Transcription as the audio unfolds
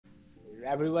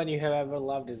Everyone you have ever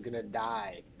loved is gonna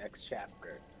die next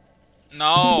chapter.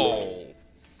 No.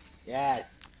 Yes.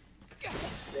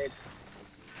 It,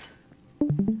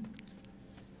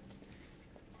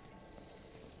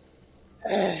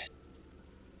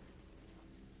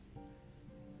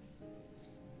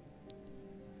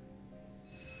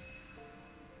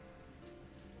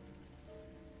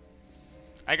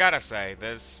 I gotta say,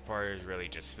 this part is really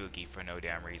just spooky for no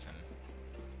damn reason.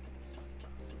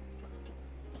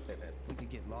 We could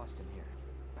get lost in here.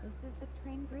 This is the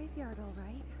train graveyard, all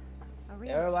right. A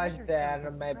real Ever watched treasure the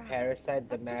trove of anime scrap. Parasite,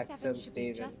 the Sector 7 Maxim should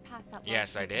be Steven? just past that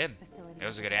Yes, I did. facility It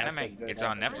was a over good there. That's a anime. good It's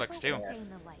on anime. Netflix too. Stay in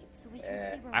the light so we can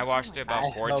Yeah. see where I we're watched it going.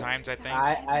 about I 4 hope- times, I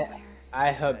think.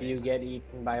 I hope you get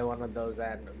eaten by one of those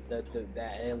the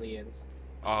aliens.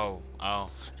 Oh, oh.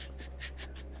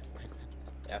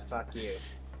 Yeah, fuck you.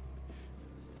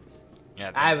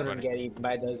 Yeah, I thanks, wouldn't buddy. get eaten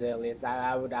by those aliens.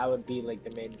 I would be like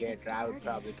the main It's character. I would deserted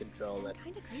probably control it. and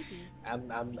kinda creepy. I'm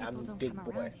People don't big come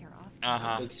boy. around here often.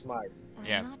 Uh-huh. Big smart. And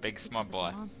Yeah, not big just smart because of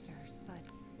boy. the monsters,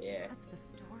 but Yeah. because of the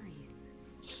stories.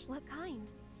 What kind?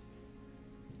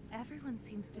 Everyone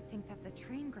seems to think that the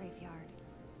train graveyard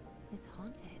is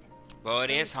haunted. Well, it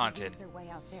Those is who haunted. lose their way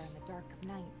out there in the dark of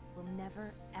night will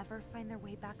never ever find their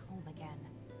way back home again.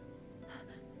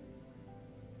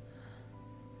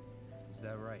 Is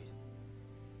that right?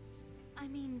 I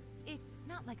mean, it's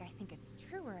not like I think it's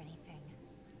true or anything,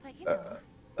 but you know.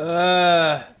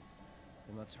 Just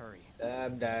Then let's hurry.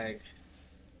 I'm dying.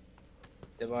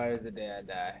 Tomorrow's the day I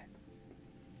die.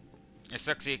 It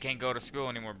sucks that you can't go to school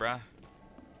anymore, bruh.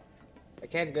 I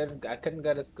couldn't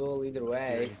go to school either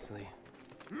way. Seriously.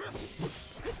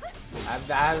 I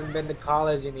haven't been to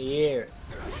college in a year.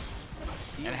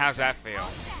 And how's that feel?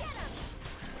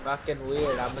 Fucking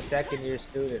weird. I'm a second year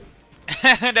student.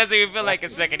 Doesn't even feel like a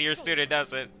second year student,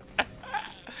 does it?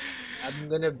 I'm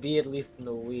gonna be at least in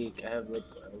a week. I have like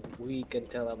a week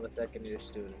until I'm a second year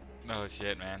student. Oh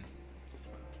shit, man.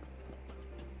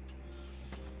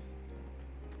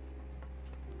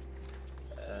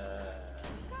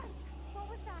 what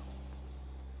was that?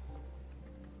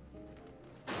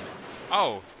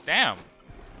 Oh, damn.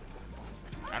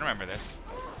 I remember this.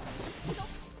 Don't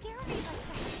scare me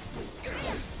like that.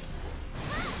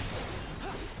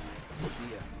 See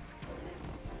ya.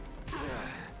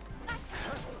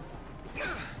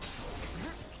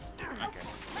 Okay.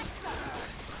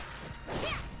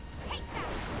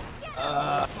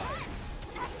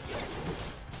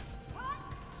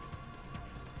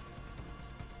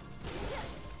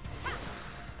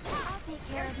 I'll take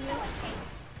care of you.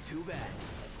 Too bad.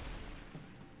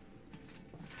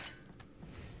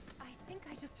 I think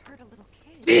I just heard a little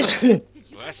kid. Did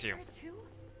you Bless guys you. hear it too?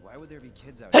 Why would there be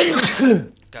kids out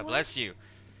here? God bless you.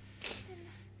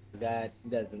 That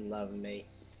doesn't love me.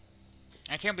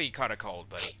 I can't believe you caught a cold,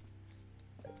 buddy.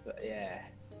 But yeah.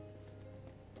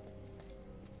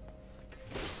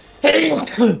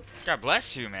 God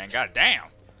bless you, man. God damn.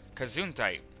 Kazoon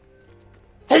type.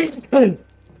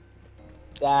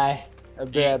 Die. I'll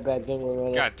be right back. Give me a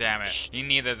minute. God damn it. You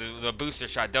need the booster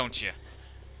shot, don't you?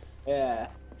 Yeah.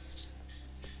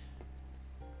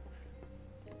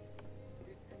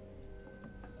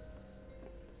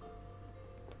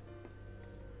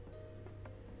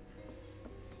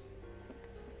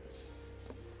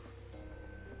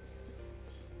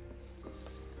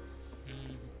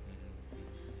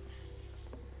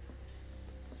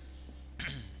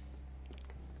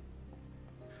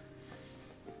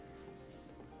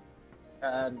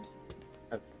 And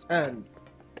and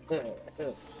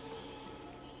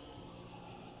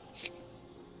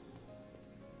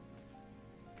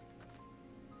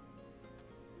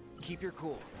Keep your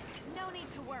cool. No need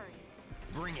to worry.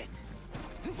 Bring it.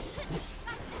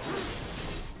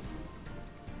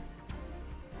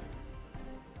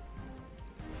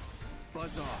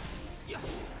 Buzz off.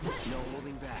 No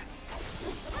holding back.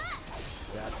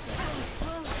 That's that.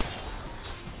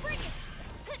 Bring it.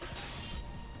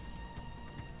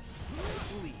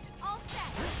 Lead. All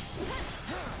set.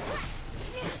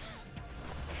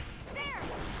 There.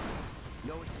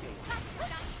 No escape. Gotcha. Got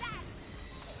that.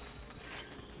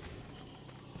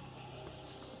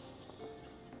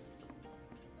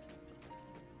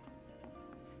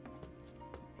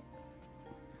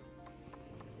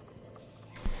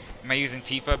 Am I using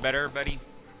Tifa better, buddy?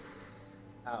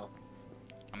 oh.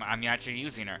 I'm actually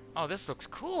using her. Oh, this looks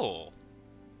cool.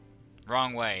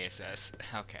 Wrong way, it says.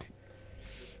 Okay.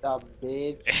 Stop,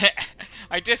 bitch.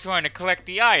 I just want to collect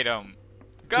the item.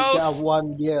 You got Ghost!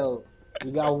 one gil.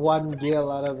 You got one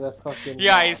gil out of the fucking.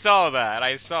 Yeah, I box. saw that.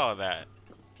 I saw that.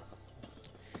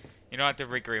 You don't have to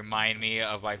remind me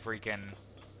of my freaking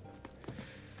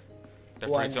The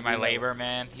One fruits of my deal. labor,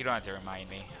 man. You don't have to remind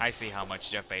me. I see how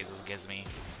much Jeff Bezos gives me.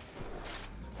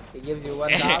 He gives you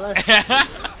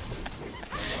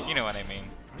 $1. You know what I mean.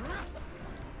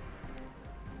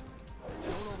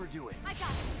 Don't overdo it. I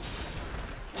got it.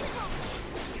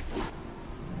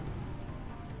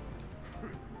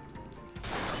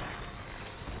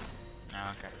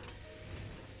 Oh, okay.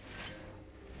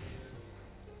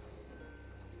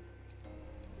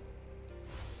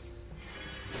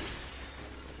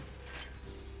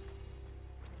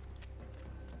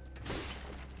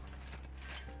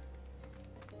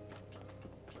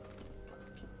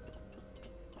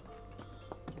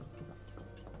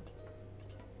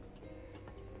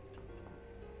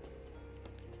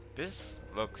 This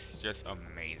looks just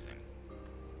amazing.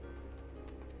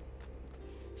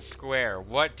 Square,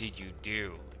 what did you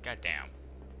do? Goddamn.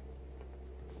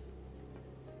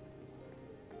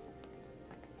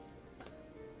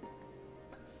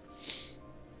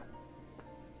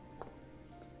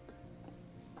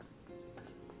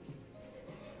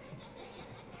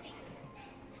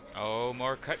 Oh,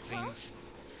 more cutscenes.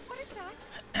 What is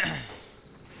that?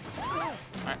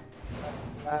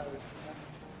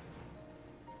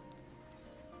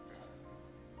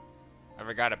 I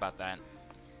forgot about that.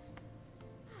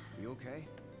 You okay?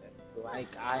 Like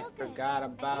I Okay, forgot I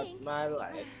about think. my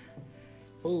life.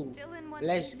 Ooh, Still in one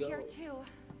let's piece here go. too.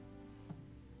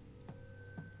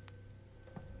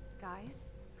 Guys,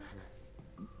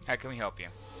 How can we help you?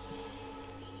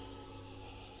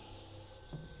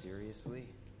 Seriously?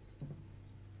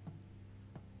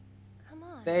 come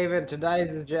on. David, today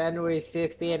is the January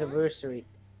 6th anniversary.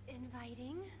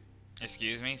 Inviting.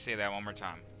 Excuse me? Say that one more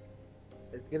time.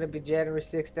 It's gonna be January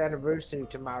 6th anniversary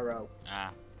tomorrow.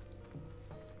 Ah.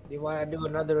 You wanna do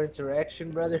another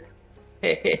interaction, brother?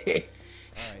 Alright,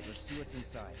 let's see what's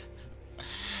inside.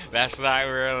 That's not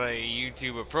really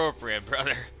YouTube appropriate,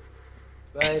 brother.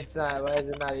 But it's not. Why is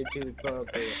it not YouTube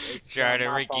appropriate? It's Try not to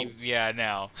my Ricky. fault. Yeah,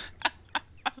 no.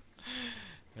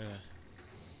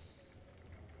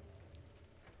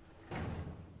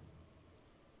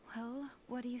 Well,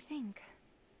 what do you think?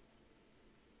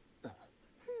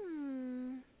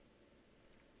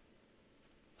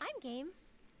 I'm game.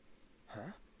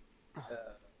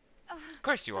 Of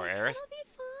course you are, Aerith. It'll be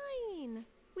fine.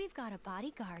 We've got a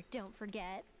bodyguard, don't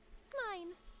forget. Mine.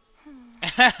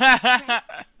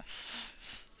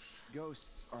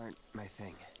 Ghosts aren't my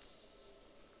thing.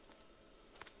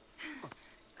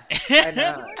 I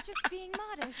know. You're just being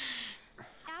modest.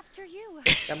 After you.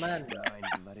 Come on, bro. Mind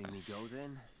letting me go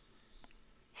then?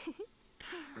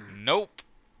 Nope.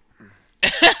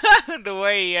 The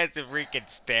way he has to freaking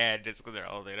stand just because they're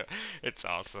holding it. It's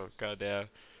awesome. Goddamn.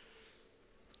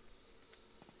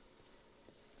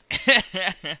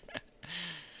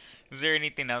 Is there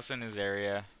anything else in this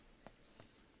area?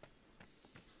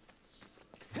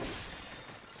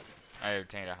 I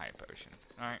obtained a high potion.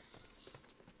 Alright.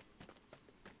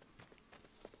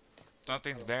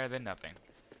 Something's better than nothing.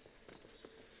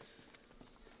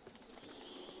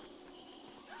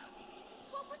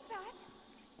 What was that?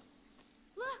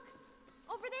 Look!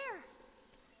 Over there!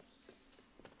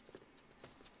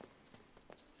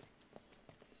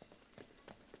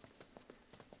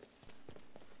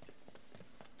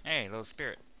 Hey, little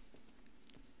spirit.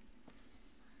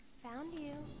 Found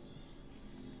you.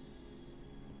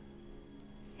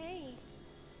 Hey,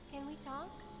 can we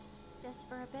talk? Just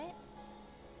for a bit?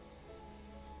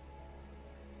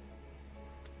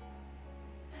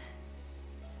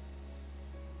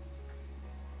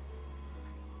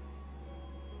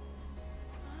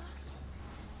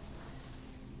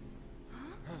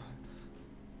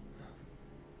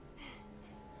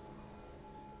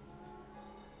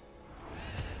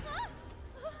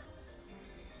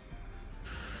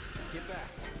 Get back.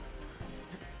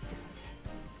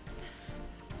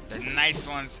 There's nice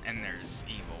ones and there's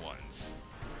evil ones.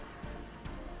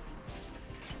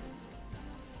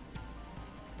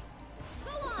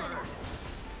 Go on!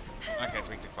 Okay, it's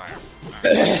weak to fire.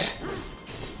 Alright.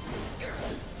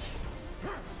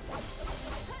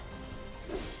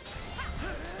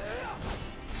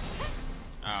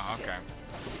 Oh, okay.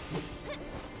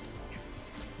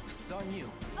 It's on you.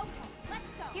 Okay, let's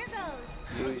go. Here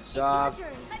goes. You It's stop. your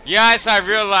turn. Yes, I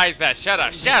realized that. Shut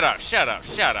up, shut up, shut up,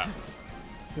 shut up.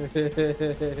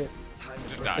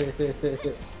 Just die.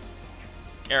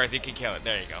 Aerith, you can kill it.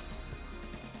 There you go.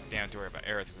 Damn, to worry about.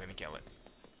 Aerith was gonna kill it.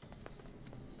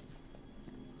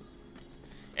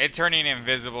 It turning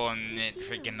invisible and it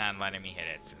freaking not letting me hit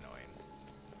it. It's annoying.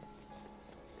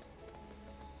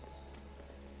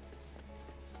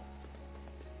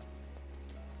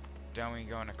 Don't we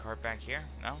go in a cart back here?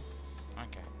 No?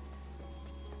 Okay.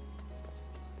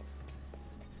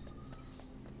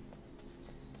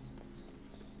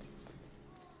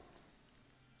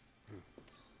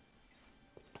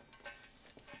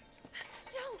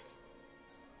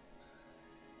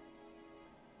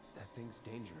 seems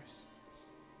dangerous.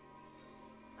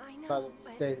 I know, Probably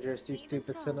but dangerous, you even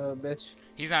stupid so, son of a bitch.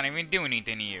 He's not even doing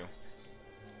anything to you.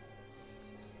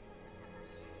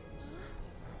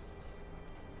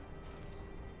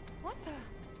 what the?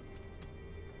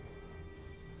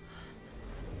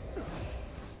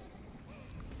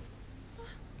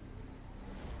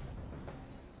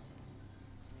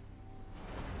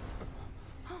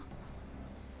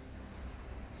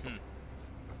 Hmm.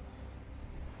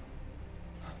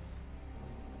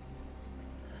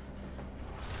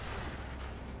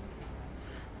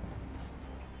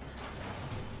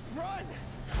 Run!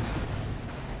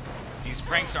 These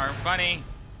pranks aren't funny.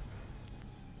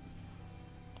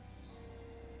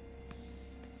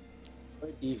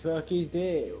 What the fuck is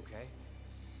this? You okay?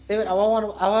 David, I wanna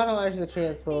watch the Thanks,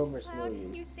 Transformers Cloud.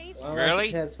 movie. You saved Wanna us. watch the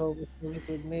Really? Transformers movies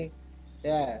with me?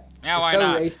 Yeah. Yeah, It's why so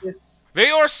not? racist. They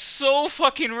are so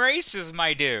fucking racist,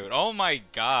 my dude. Oh my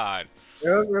god.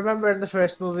 Remember in the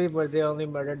first movie where they only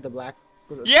murdered the black,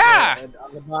 Yeah! the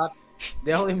Autobot?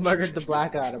 They only murdered the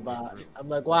black Autobot. I'm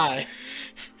like, why?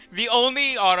 The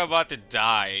only Autobot to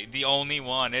die. The only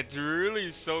one. It's really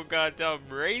so goddamn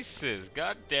racist.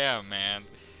 Goddamn, man.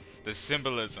 The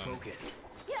symbolism. Focus.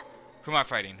 Who am I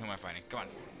fighting? Who am I fighting? Come on.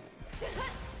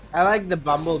 I like the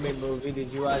Bumblebee movie.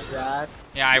 Did you watch that?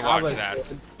 Yeah, I was watched that.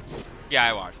 good. Yeah,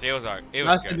 I watched. It was it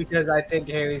was Mostly good. because I think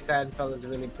Haley Steinfeld is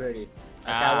really pretty.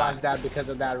 Like I Ah. watched that because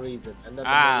of that reason, and then the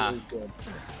Ah. movie was good.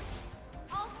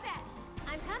 All set.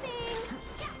 I'm coming.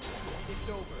 It's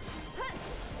over.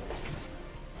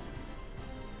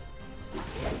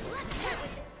 Let's start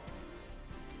with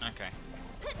it. Okay.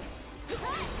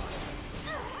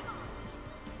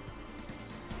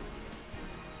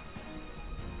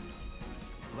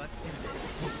 Let's do this.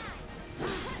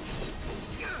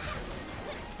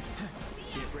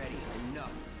 Get ready.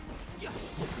 Enough. See ya.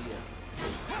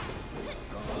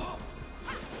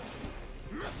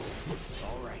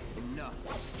 All right. Enough.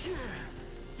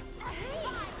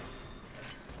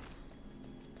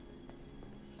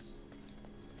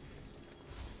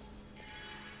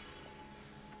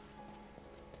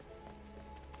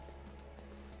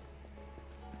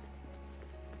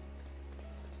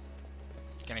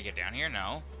 Can I get down here?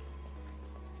 No.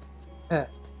 Huh.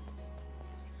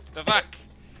 The fuck?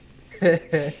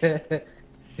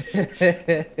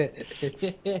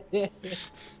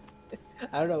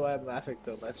 I don't know why I'm laughing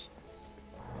so much.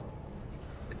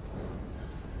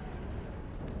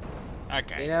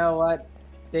 Okay. You know what,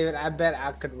 David? I bet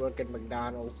I could work at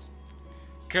McDonald's.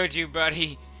 Could you,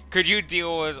 buddy? Could you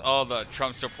deal with all the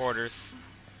Trump supporters?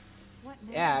 What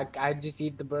now? Yeah, I just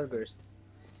eat the burgers.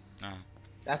 No.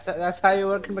 That's how you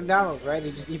work at McDonald's, right?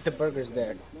 You just eat the burgers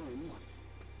there.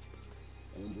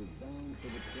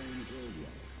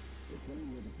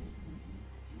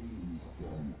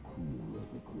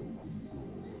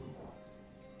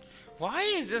 Why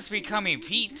is this becoming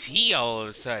PT all of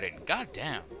a sudden? God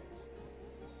damn.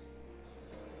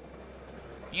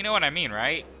 You know what I mean,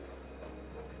 right?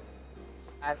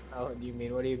 I don't know what you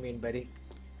mean. What do you mean, buddy?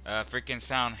 Freaking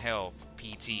sound help.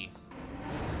 PT.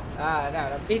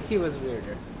 No, PT was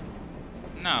weirder.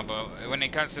 No, but when it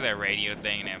comes to that radio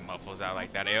thing and it muffles out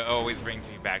like that, it always brings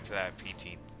me back to that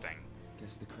PT thing.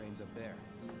 Guess the crane's up there.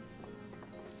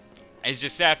 It's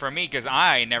just sad for me because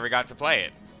I never got to play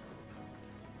it.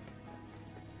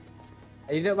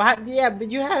 You know, yeah, but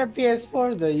you had a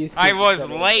PS4 though. You I stupid was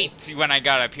son of a late when I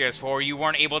got a PS4. You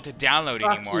weren't able to download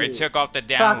Fuck anymore. you. It took off the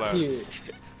bitch. download. Fuck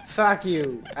you. Fuck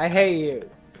you. I hate you.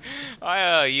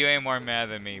 You ain't more mad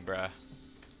than me, bruh.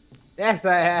 Yes,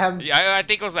 I am. Yeah, I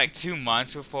think it was like 2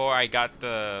 months before I got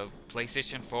the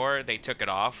PlayStation 4. They took it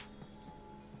off.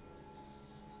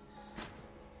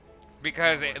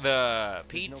 Because the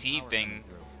There's no PT power thing coming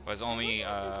through. was only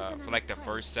for like the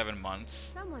first 7 months.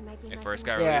 Someone might be It messing first with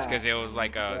got us. released Yeah. because it was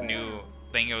like a Yeah. new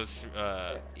thing. It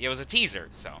was a teaser,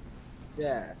 so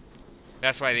Yeah.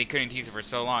 that's why they couldn't tease it for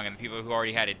so long. And the people who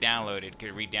already had it downloaded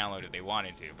could re-download if they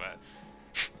wanted to. But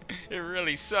it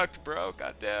really sucked, bro.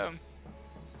 Goddamn.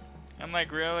 I'm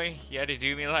like, really? You had to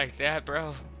do me like that,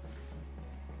 bro?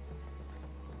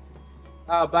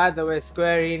 Oh, by the way,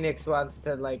 Square Enix wants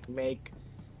to like make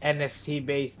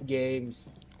NFT-based games.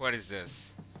 What is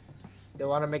this? They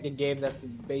want to make a game that's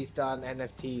based on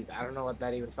NFTs. I don't know what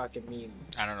that even fucking means,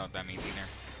 I don't know what that means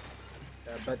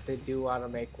either. but they do want to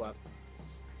make one.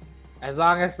 As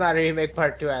long as it's not Remake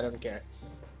Part 2, I don't care.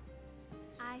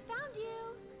 I found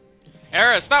you.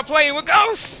 Era, stop playing with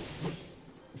ghosts!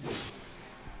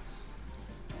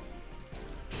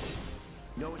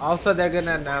 No, it's Also, they're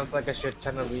gonna announce like a shit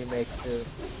ton of remakes soon.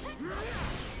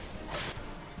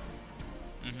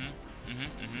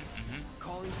 Mm-hmm.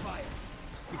 calling fire.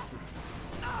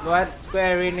 What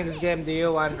Square Enix game do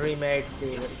you want remade,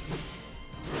 Steven?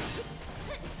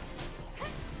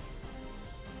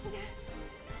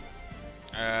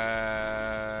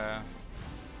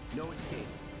 No escape.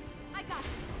 I got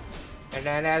this. And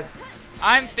then as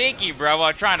I'm thinking, bro,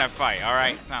 while trying to fight. All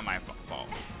right, it's not my fault.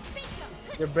 Bingo.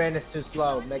 your brain is too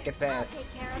slow, make it I'll fast.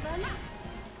 take care of them.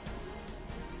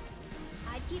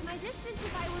 I'd keep my distance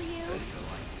if I were you.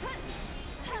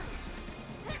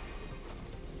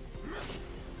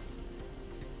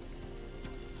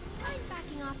 I'm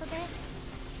backing off a bit.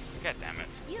 God damn it.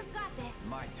 You've got this.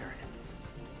 My turn.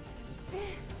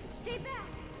 Stay back.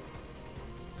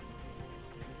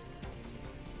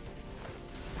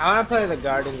 I want to play the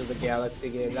Guardians of the Galaxy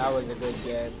game. That was a good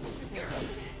game.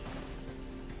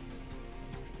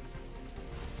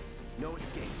 No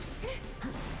escape.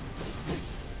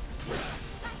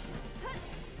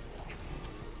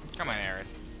 Come on, Aerith.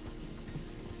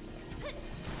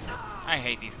 I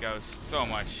hate these ghosts so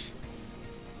much.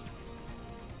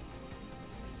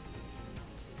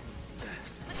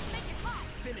 Let's make it hot.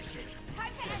 Finish it.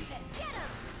 Time to end this. Get him.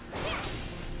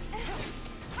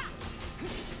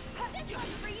 This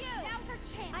one's for you. Now's our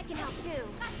chance. I can help too.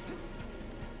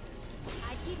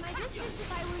 I'd keep my distance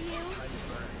if I were you.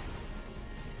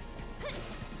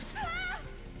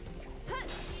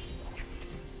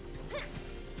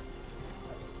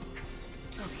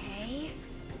 Okay.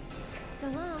 So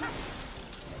long.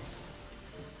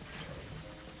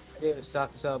 It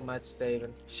sucks so much,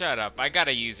 Steven. Shut up. I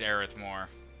gotta use Aerith more.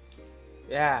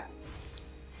 Yeah.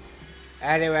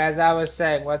 Anyway, as I was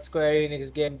saying, what Square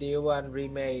Enix game do you want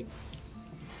remade?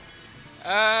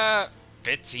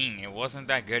 15. It wasn't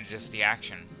that good, just the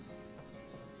action.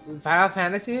 Final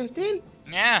Fantasy 15?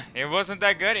 Yeah, it wasn't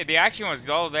that good. The action was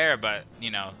all there, but, you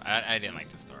know, I didn't like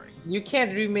the story. You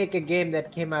can't remake a game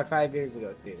that came out 5 years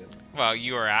ago, Steven. Well,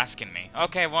 you were asking me.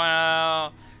 Okay,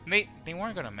 well, they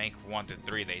weren't gonna make 1 to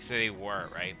 3. They said they were,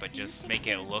 right? But just make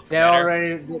it look They're better.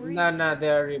 already no,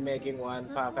 they're remaking one,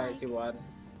 Final Fantasy 1.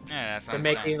 Yeah, that's what They're I'm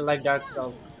making saying. it like Dark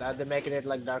Souls. They're making it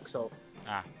like Dark Souls.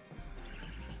 Ah.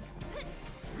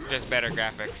 Just better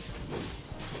graphics.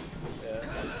 Yeah.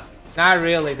 Not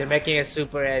really. They're making it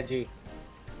super edgy.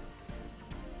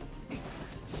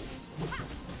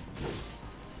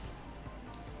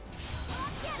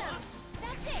 Get him.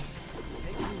 That's it.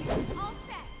 All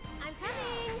set. I'm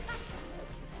coming.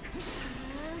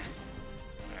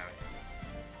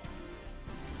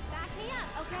 Back me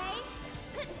up,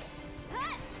 okay?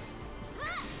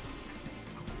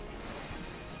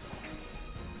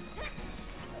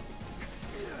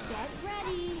 Get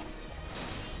ready.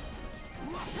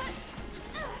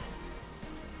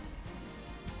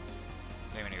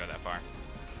 Didn't even go that far.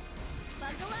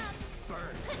 Buckle up.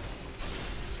 Burn.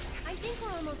 I think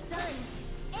we're almost done.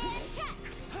 And catch.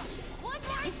 One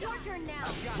more. It's your turn now.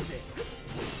 Got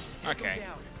this. Take Okay. him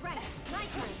down. Right. My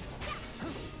turn.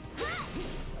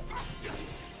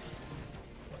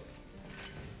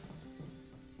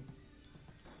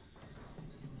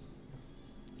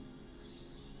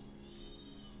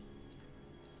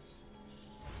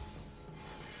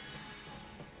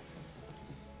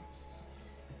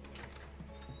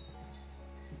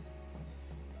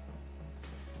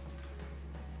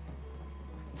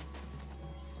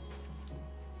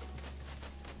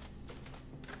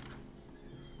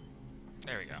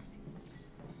 There we go.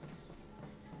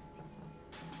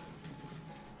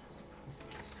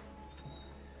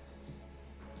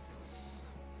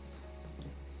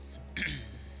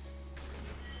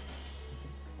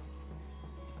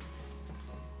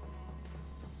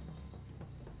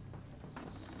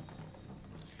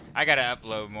 I gotta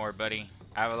upload more, buddy.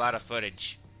 I have a lot of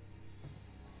footage.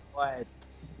 What?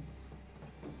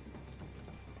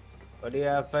 What do you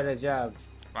have for the job?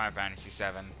 Final Fantasy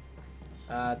 7.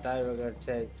 I thought you were gonna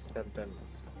say something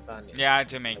funny. Yeah, I had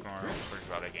to make more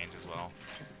for other games as well.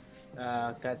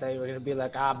 I thought you were gonna be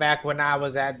like, back when I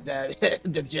was at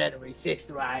the January 6th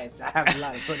riots, I have a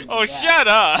lot of footage. Oh, of that. shut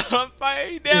up!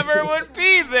 I never would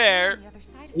be there. The other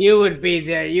side. You would be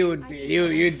there. You would be.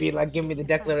 You'd be like, give me the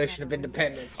Declaration of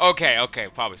Independence. Okay, okay,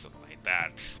 probably something like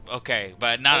that. Okay,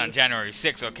 but not on January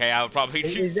 6th. Okay, I would probably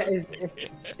do.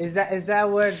 Is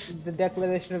that where the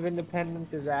Declaration of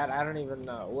Independence is at? I don't even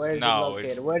know. Where is No, it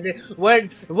it's- located?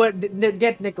 Where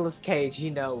get Nicolas Cage? He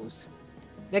knows.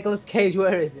 Nicolas Cage,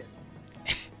 where is it?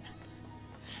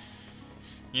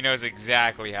 He knows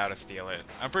exactly how to steal it.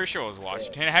 I'm pretty sure it was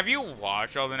Washington. Have you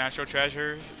watched all the National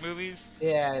Treasure movies?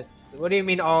 Yes. What do you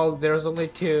mean all? There's only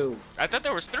 2. I thought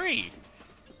there was 3.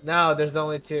 No, there's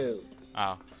only 2.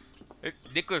 Oh,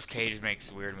 Nicolas Cage makes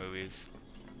weird movies.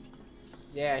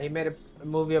 Yeah, he made a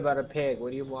movie about a pig.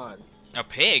 What do you want? A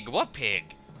pig? What pig?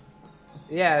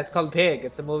 Yeah, it's called Pig.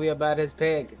 It's a movie about his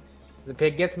pig. The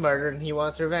pig gets murdered and he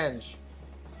wants revenge.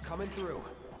 Coming through.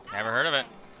 Never heard of it.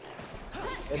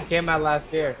 It came out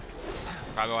last year.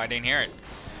 Probably why I didn't hear it.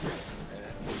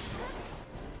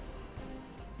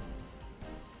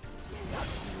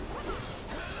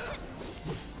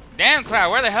 Damn,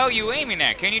 Cloud, where the hell are you aiming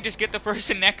at? Can't you just get the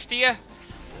person next to you? No.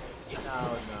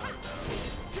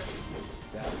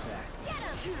 That's that.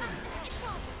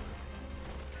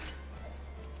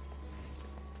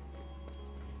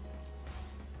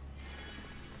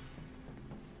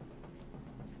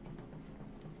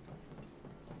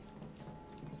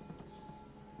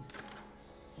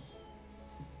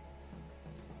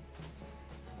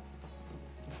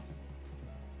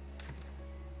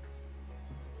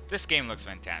 This game looks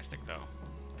fantastic, though.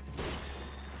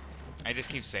 I just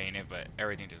keep saying it, but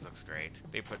everything just looks great.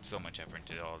 They put so much effort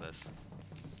into all this.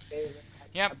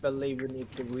 Yep. I believe we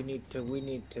need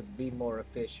to be more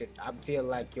efficient. I feel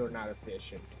like you're not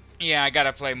efficient. Yeah, I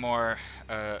gotta play more,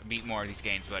 beat more of these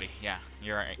games, buddy. Yeah,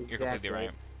 you're right. You're completely Exactly.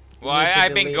 right. You Well, need to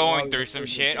I've been delete all going your through some stupid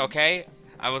shit, games. okay?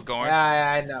 I was going.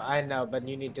 Yeah, I know, but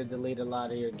you need to delete a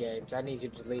lot of your games. I need you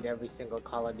to delete every single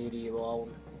Call of Duty you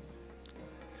own.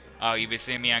 Oh, you been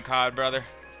seeing me on COD, brother?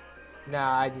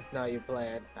 Nah, I just know you're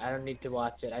playing. I don't need to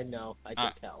watch it. I know. I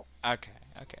can tell. Okay,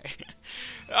 okay.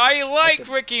 I like can-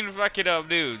 freaking fucking up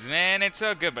dudes, man. It's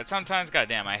so good, but sometimes,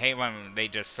 goddamn, I hate when they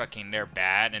just fucking, they're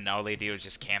bad, and all they do is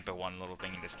just camp at one little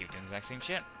thing and just keep doing the exact same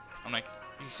shit. I'm like,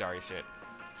 you sorry shit.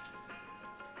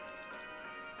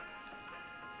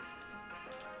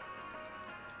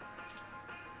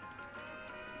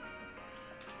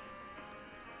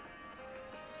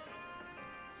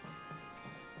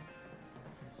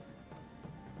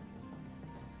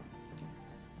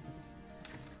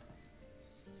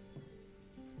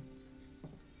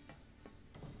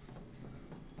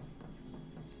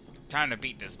 Time to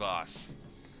beat this boss.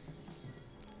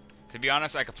 To be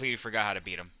honest, I completely forgot how to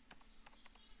beat him.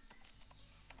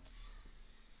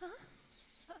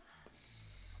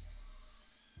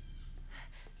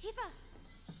 Tifa.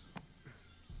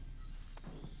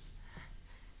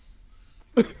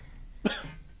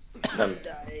 I'm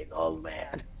dying, old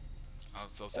man. Oh,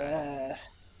 it's so sad.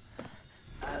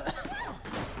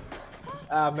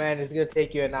 Oh man, it's gonna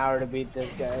take you an hour to beat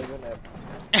this guy, isn't it?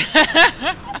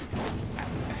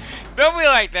 Don't be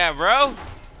like that, bro.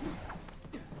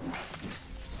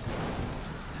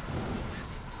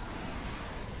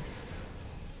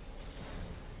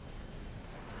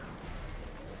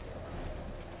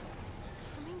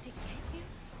 Coming to get you?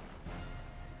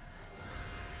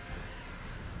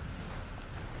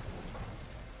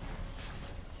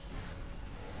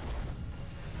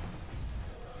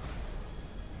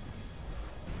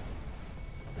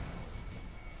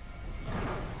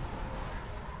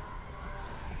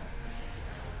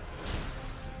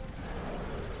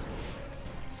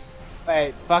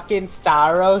 Wait, fucking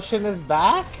Star Ocean is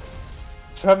back?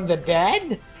 From the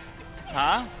dead?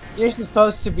 Huh? You're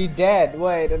supposed to be dead.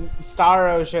 Wait, and Star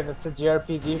Ocean, it's a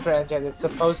JRPG franchise. It's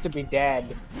supposed to be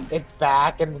dead. It's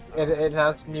back and it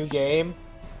announced a new game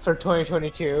for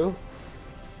 2022.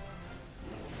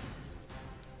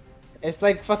 It's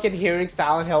like fucking hearing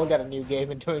Silent Hill got a new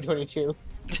game in 2022.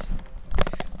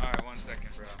 Alright, 1 second,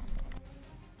 bro.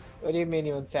 What do you mean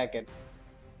 1 second?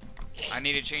 I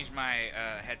need to change my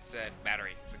headset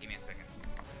battery, so give me a second.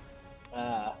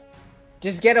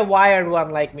 Just get a wired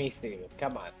one like me, Steven.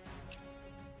 Come on.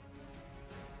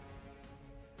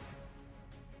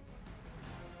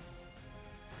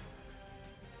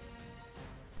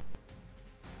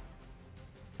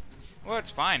 Well,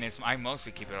 it's fine. I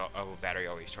mostly keep it battery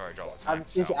always charged all the time. I'm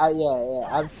just, So.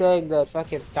 yeah. I'm saying that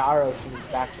fucking Star Ocean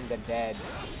is back from the dead.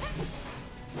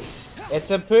 It's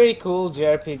a pretty cool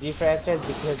JRPG franchise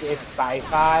because it's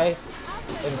sci-fi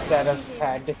instead of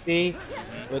fantasy,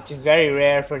 which is very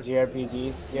rare for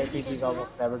JRPGs. JRPGs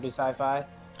almost never do sci-fi.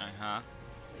 Uh-huh.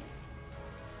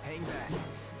 Hang back.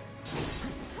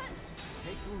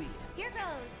 Take the lead. Here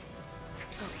goes.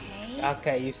 Okay.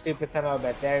 Okay, you stupid son of a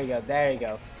bitch. There you go. There you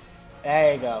go.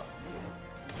 There you go.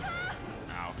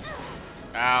 Ow.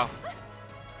 Ow.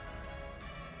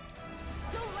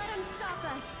 Don't let him stop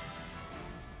us.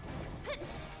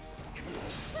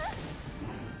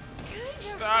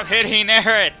 Stop hitting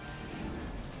Eret!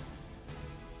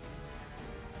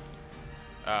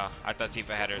 Oh, I thought Tifa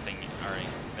had her thing already.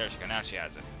 There she go. Now she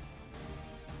has it.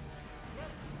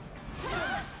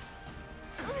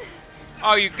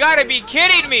 Oh, you gotta be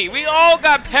kidding me! We all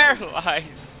got paralyzed!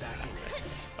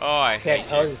 Oh, I hate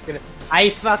you. I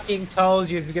fucking told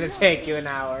you it's gonna take you an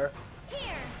hour.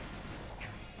 Here.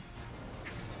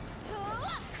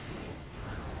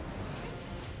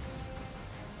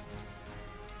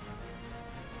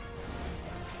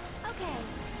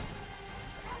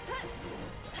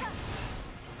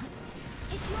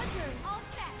 your turn. All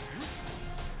set.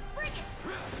 Bring it.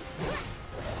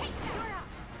 Take that. You're up.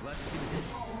 Let's do this.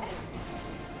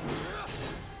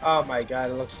 Oh my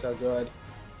god, it looks so good.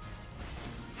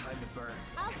 Time to burn.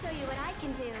 I'll show you what I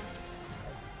can do.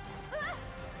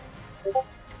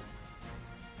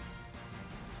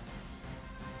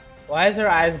 Why is her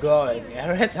eyes glowing?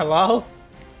 Everett, hello?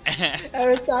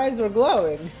 Everett's eyes were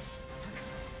glowing.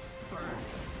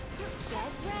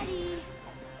 Get ready.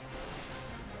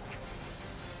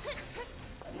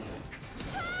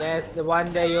 That's the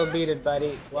one day you'll beat it,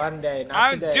 buddy. One day, not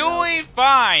I'm today. doing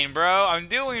fine, bro. I'm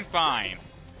doing fine.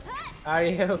 No. Are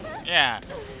you? Yeah.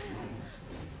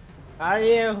 Are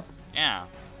you? Yeah.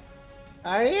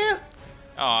 Are you?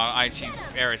 Oh, she's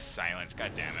Eris silence.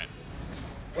 God damn it.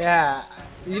 Yeah.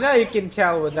 You know you can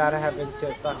tell without having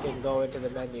to fucking go into the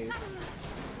menu.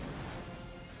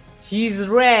 He's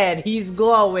red. He's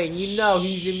glowing. You know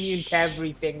he's immune to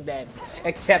everything then,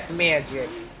 except magic.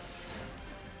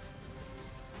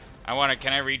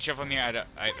 Can I reach up from here?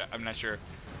 I'm not sure.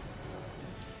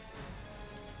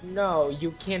 No,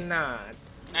 you cannot.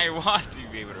 I want to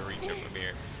be able to reach up from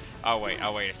here. I'll wait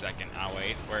a second. I'll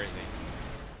wait. Where is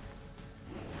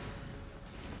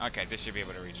he? Okay, this should be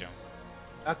able to reach him.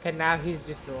 Okay, now he's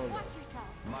just normal. Watch yourself.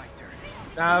 My turn.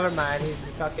 Never mind, he's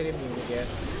fucking immune again.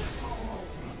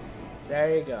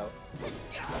 There you go.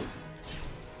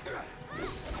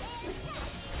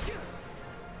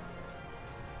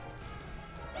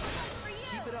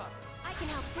 Keep it up. I can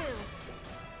help too.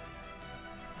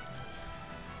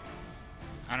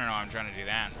 I don't know. I'm trying to do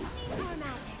that. Need more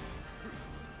magic.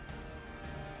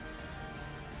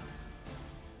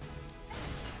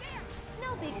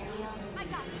 No big deal. I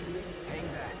got this. Hang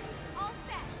back. All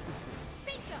set.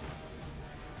 Bingo.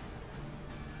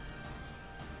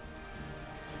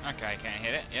 Okay, can I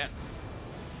hit it? Yeah.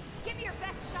 Give me your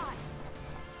best shot.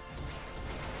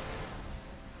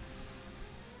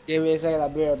 Give me a second, I'll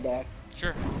be right back.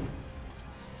 Sure.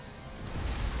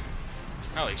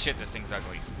 Holy shit, this thing's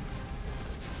ugly.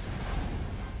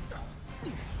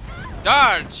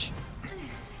 Dodge!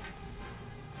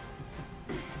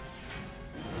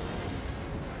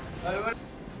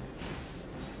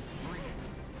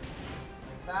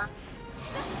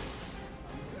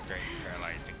 Great,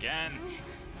 paralyzed again.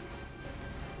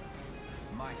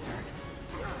 My turn.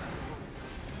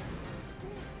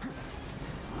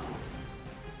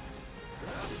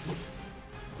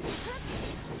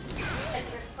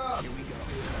 Here we go.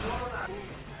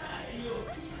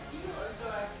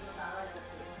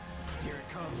 Here it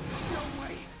comes. No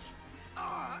way. I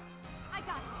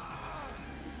got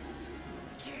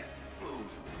this. Can't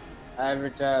move. I've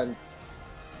returned.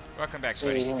 Welcome back,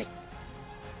 sweaty.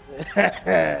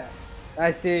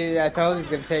 I see, I told you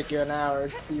it's gonna take you an hour.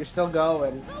 You're still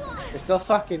going. Go on. You're still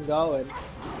fucking going.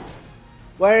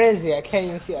 Where is he? I can't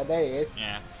even see. Oh, there he is.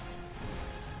 Yeah.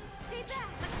 Stay back.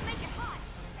 Let's make it hot.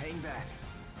 Hang back.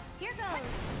 Here goes.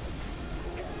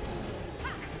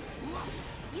 Ha.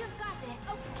 You've got this.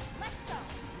 Okay, let's go.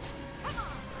 Come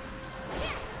on.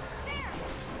 Here. There.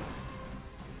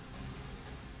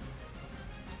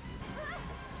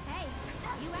 Hey,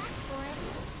 you asked for it.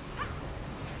 Ha.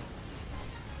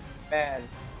 Man,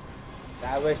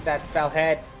 I wish that fell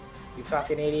head. You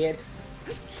fucking idiot.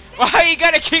 Why you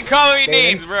gotta keep calling me Baby.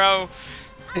 names, bro?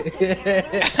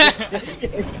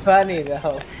 It's funny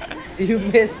though. You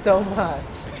miss so much.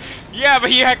 Yeah,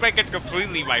 but you act like it's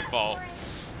completely my fault.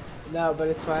 No, but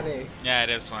it's funny. Yeah, it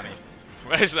is funny.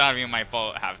 But it's not even my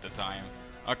fault half the time.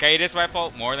 Okay, it is my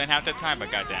fault more than half the time,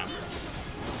 but goddamn.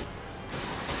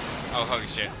 Oh, holy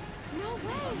shit. No way.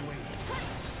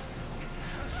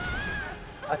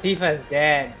 Atifa's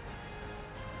dead.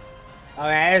 Oh,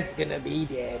 Aaron's gonna be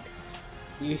dead.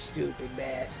 You stupid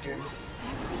bastard.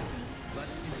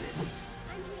 Let's do this.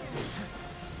 I'm here.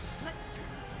 Let's turn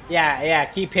this around. Yeah,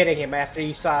 keep hitting him after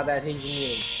you saw that he's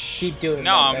immune. Keep doing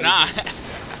No, that. I'm not. It's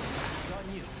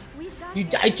on you. We've got You,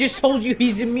 this. I just told you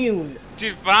he's immune.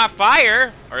 To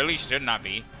fire, or at least should not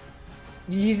be.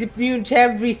 He's immune to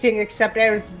everything except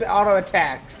Aaron's auto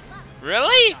attacks.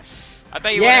 Really? I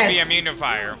thought you wouldn't be immune to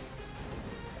fire.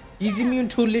 He's immune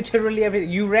to literally everything.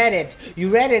 You read it. You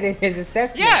read it in his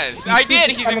assessment. Yes, He I sees did.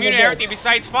 it He's coming immune to again. everything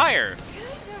besides fire.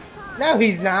 No,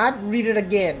 he's not. Read it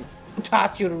again. Who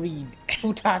taught you to read?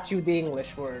 Who taught you the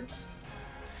English words?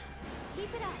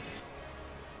 Keep it up.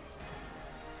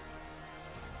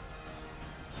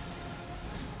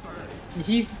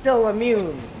 He's still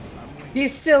immune.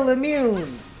 He's still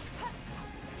immune.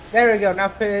 There we go. Now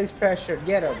put his pressure.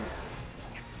 Get him.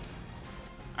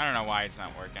 I don't know why it's not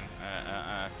working.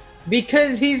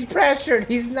 Because he's pressured.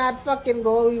 He's not fucking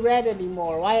glowy red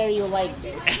anymore. Why are you like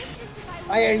this?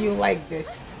 Why are you like this?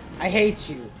 I hate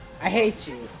you. I hate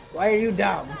you. Why are you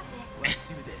dumb? Let's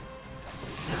do this.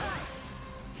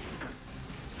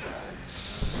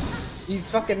 He's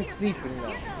fucking sleeping though.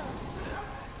 Let's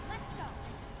go.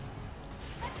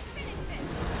 Let's finish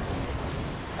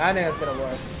this. I think it's gonna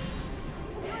work.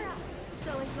 You're up.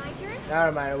 So it's my turn?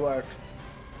 Never mind, it worked.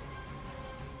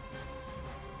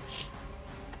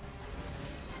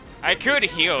 I could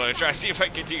heal or try to see if I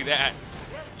could do that.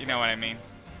 You know what I mean.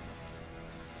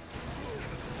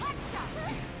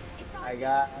 It's all I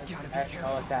don't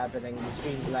know what's happening. The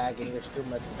screen's lagging. There's too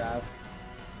much stuff.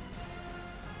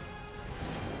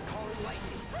 Call it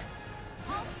lightning.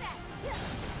 all set.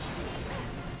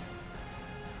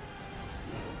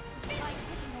 Like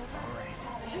taking over. All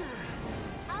right.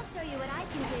 I'll show you what I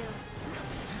can do.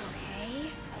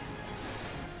 Okay.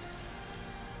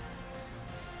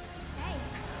 Hey,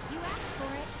 you asked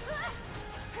for it.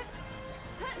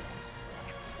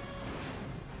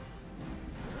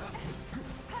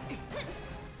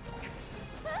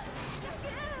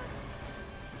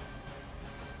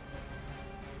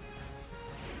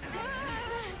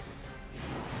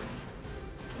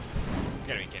 You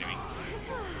gotta be kidding me.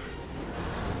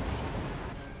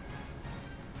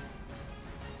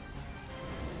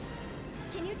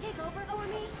 Can you take over for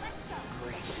me? Let's go.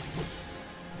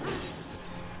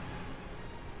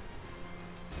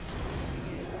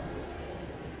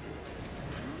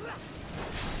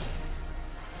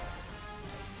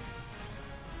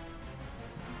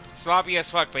 Sloppy as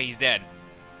fuck, but he's dead.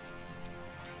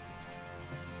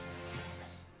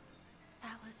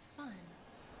 That was fun.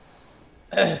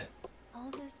 All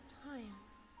this time,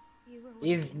 you were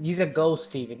He's a ghost,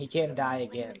 Steven. He can't die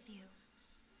again. with you.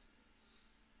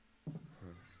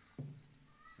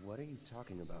 What are you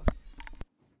talking about?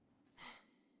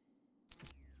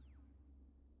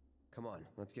 Come on,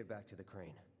 let's get back to the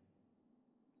crane.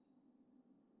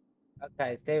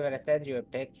 Okay, Steven, I sent you a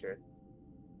picture.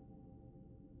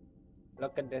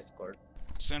 Look at Discord.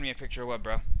 Send me a picture of what,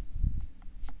 bro?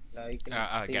 No, you can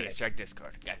see Got it. Check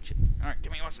Discord. Gotcha. Alright,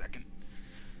 give me 1 second.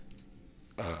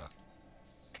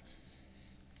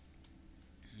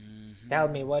 Tell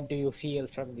me, what do you feel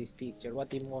from this picture?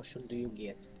 What emotion do you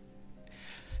get?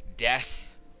 Death,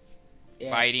 Yes.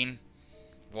 fighting,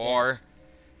 war.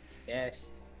 Yes.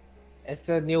 It's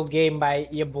a new game by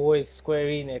your boys, Square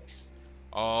Enix.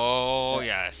 Oh,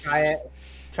 yes.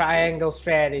 Triangle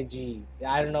strategy.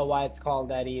 I don't know why it's called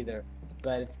that either,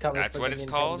 but it's coming. That's for what the it's Nintendo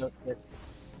called? Switch.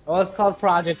 Well, it's called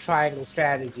Project Triangle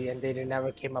Strategy, and they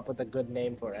never came up with a good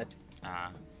name for it.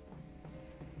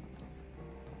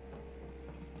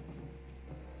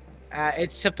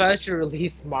 It's supposed to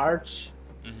release March,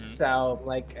 so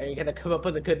like, are you gonna come up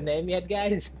with a good name yet,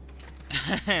 guys?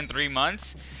 In 3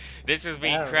 months? This is I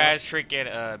being don't know. Crash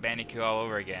Freaking Bandicoot all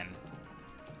over again.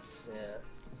 Yeah.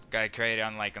 Got created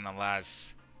on like on the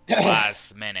last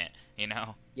minute, you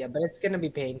know? Yeah, but it's gonna be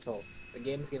painful. The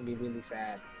game's gonna be really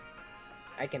sad.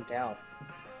 I can tell.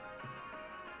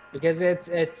 Because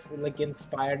it's like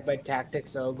inspired by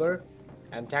Tactics Ogre,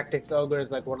 and Tactics Ogre is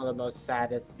like one of the most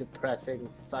saddest, depressing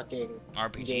fucking game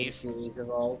RPGs. series of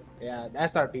all. Yeah,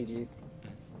 that's RPGs.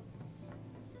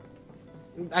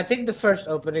 I think the first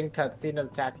opening cutscene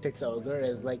of Tactics Ogre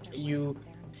is like you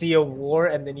see a war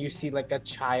and then you see like a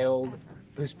child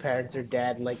whose parents are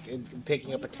dead, like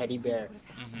picking up a teddy bear,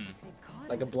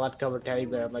 like a blood-covered teddy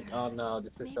bear. I'm like, oh no,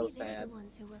 this is so sad.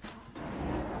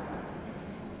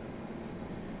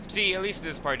 See, at least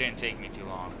this part didn't take me too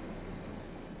long.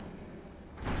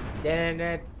 Then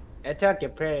it took you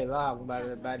pretty long,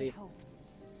 buddy.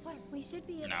 We should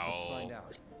be able Let's No. find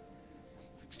out.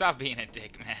 Stop being a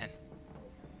dick, man.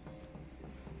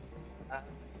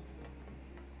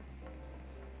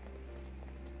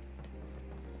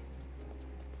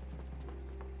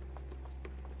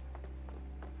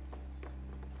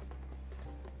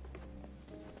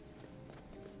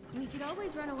 We could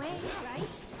always run away, right?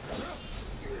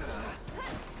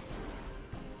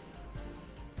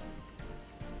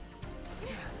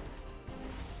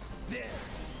 There.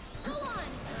 Go on!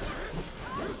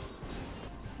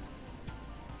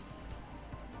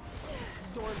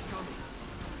 Storm's coming.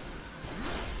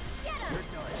 Get him! You're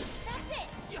done. That's it!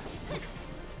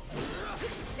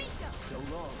 Bingo! So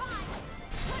long.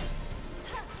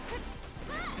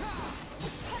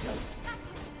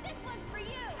 Gotcha! This one's for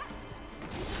you!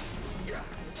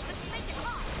 Let's make it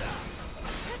hot!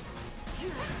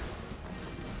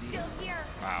 Still here!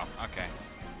 Wow, okay.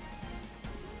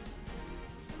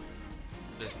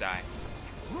 Just die.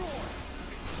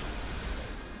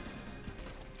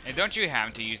 And don't you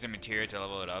have to use the material to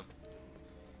level it up?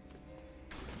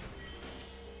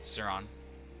 Suron.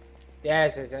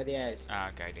 Yes, I said yes. Ah,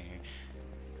 okay, dang it.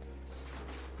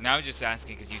 No, I was just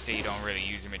asking because you say you don't really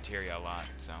use your materia a lot,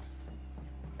 so.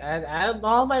 And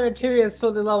all my materia is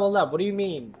fully leveled up. What do you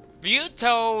mean? You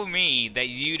told me that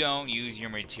you don't use your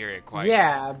materia quite.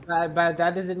 Yeah, but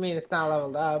that doesn't mean it's not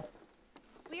leveled up.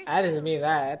 We're That doesn't through. mean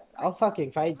that. I'll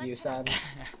fucking fight you, Let's head son.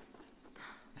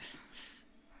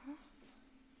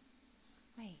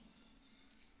 Wait.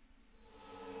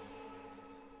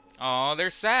 Oh,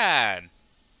 they're sad.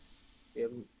 I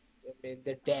mean,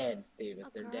 they're dead, Steven. A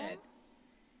They're girl? dead.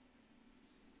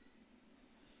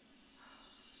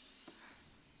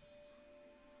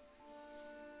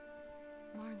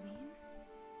 Marlene?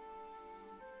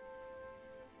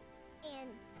 And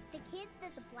the kids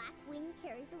that the Black Wind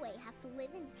carries away have to live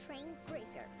in the train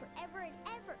graveyard forever and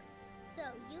ever. So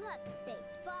you have to stay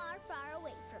far, far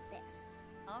away from there.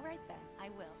 All right then, I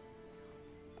will.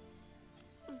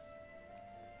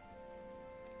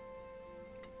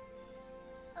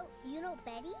 Oh, you know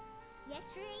Betty?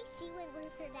 Yesterday, she went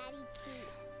with her daddy to...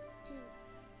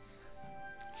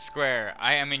 Square,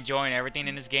 I am enjoying everything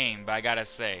in this game, but I gotta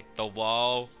say, the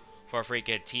wall for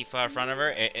freaking Tifa in front of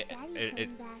her,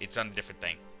 it's on a different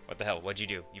thing. What the hell? What'd you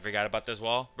do? You forgot about this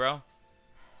wall, bro?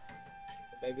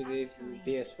 Maybe the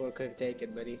PS4 couldn't take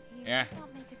it, buddy. Yeah.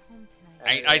 Don't make it home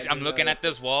tonight. I'm looking at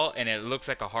this wall, and it looks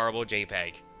like a horrible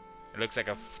JPEG. It looks like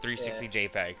a 360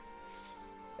 JPEG.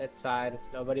 That's fine.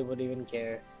 Nobody would even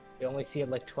care. You only see it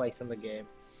like twice in the game.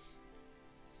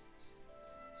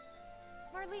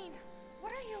 Marlene,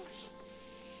 what are you?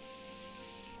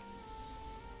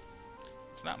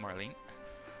 It's not Marlene.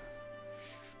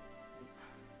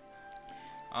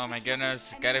 Oh my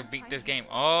goodness, gotta beat this game.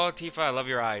 Oh, Tifa, I love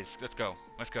your eyes. Let's go.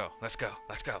 Let's go. Let's go.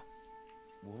 Let's go.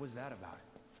 What was that about?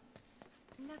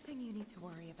 Nothing you need to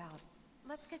worry about.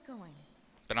 Let's get going.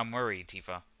 But I'm worried,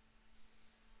 Tifa.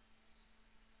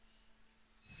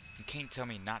 You can't tell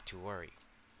me not to worry.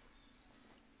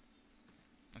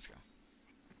 Let's go.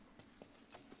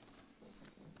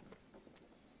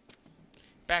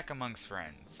 Back amongst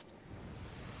friends.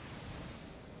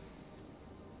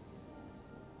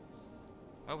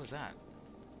 What was that?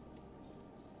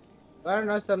 Wanna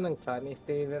know something funny,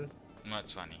 Steven?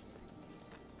 What's funny?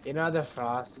 You know the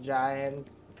frost giants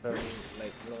from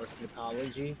like Norse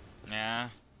mythology? Yeah.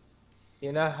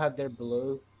 You know how they're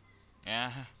blue?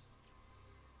 Yeah.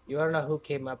 You wanna know who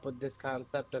came up with this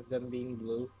concept of them being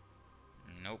blue?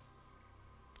 Nope.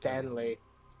 Stanley.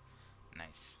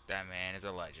 Nice. That man is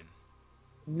a legend.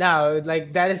 No,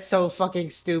 like that is so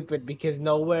fucking stupid because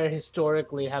nowhere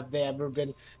historically have they ever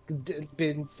been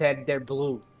said they're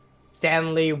blue.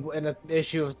 Stanley in an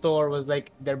issue of Thor was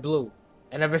like they're blue,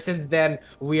 and ever since then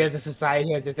we as a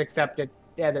society have just accepted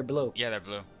they're blue. Yeah, they're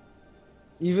blue.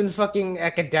 Even fucking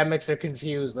academics are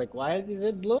confused. Like, why is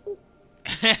it blue?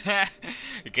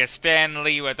 Because Stan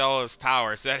Lee with all his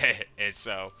power said it's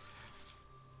so.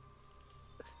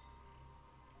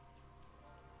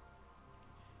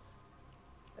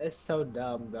 It's so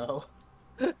dumb though.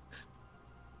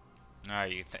 No,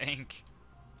 you think?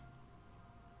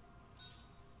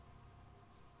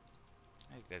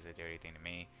 It doesn't do anything to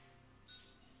me.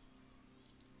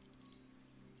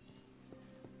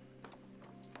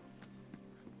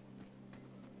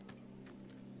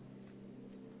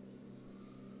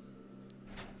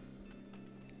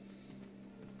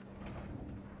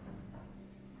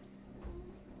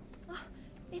 Oh,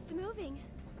 it's moving.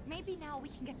 Maybe now we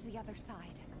can get to the other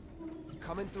side.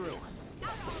 Coming through.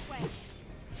 Out of the way.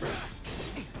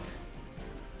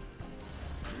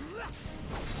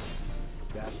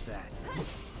 That's that.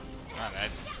 Oh,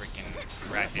 that freaking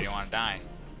rat didn't want to die.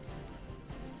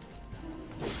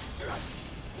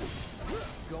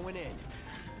 Going in.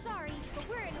 Sorry, but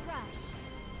we're in a rush.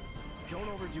 Don't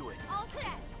overdo it. All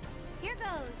set. Here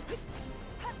goes.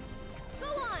 Go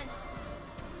on.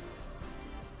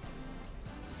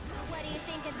 What do you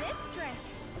think of this trick?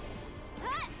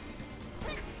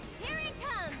 Here it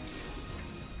comes.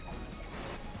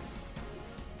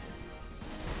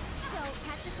 Don't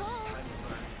catch a cold.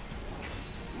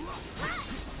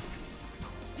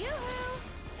 Yoo-hoo!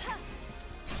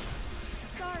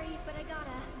 Sorry, but I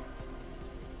gotta.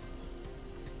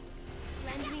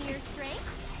 Lend me your strength?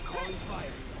 Calling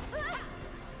fire.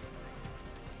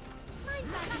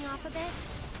 Mind backing off a bit?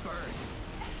 Burn.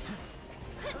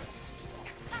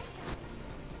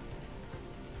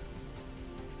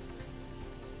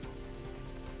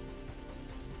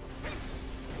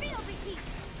 Feel the heat.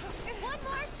 One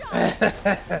more shot. That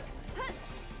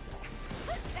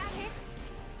hit.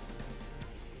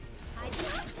 I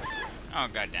did. Oh,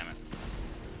 god damn it.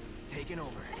 Taking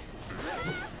over.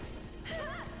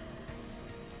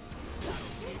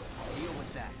 Deal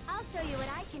with that. I'll show you what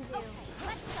I can do.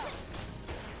 Let's go.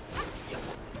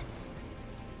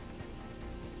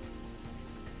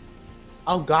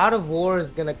 Oh, God of War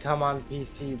is gonna come on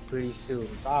PC pretty soon.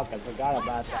 Fuck, I forgot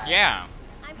about that. Yeah.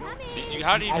 I'm coming.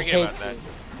 How do you I forget hate about that? you.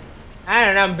 I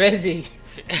don't know, I'm busy.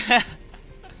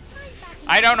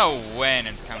 I don't know when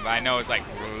it's coming, but I know it's like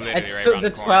literally It's right around the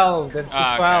the corner. 12th. It's the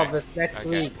Oh, 12th. okay. It's next Okay.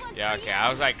 week. Yeah, okay. I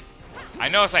was like, I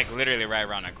know it's like literally right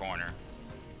around the corner.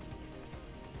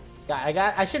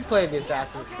 Yeah, I should play the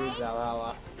Assassin's Creed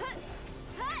Valhalla.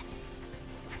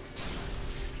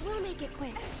 We'll make it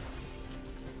quick.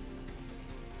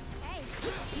 Hey,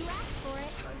 you asked for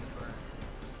it. Time to burn.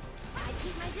 I'd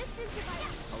keep my distance if I...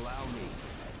 Allow me.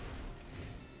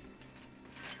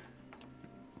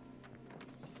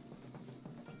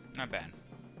 Not bad.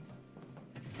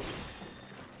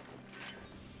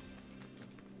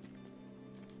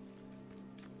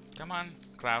 Come on,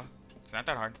 Cloud. It's not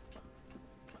that hard.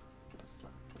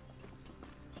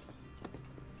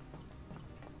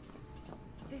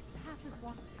 This path is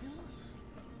blocked too,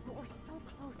 but we're so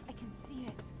close I can see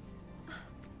it.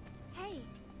 Hey,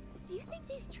 do you think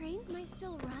these trains might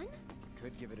still run?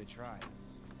 Could give it a try.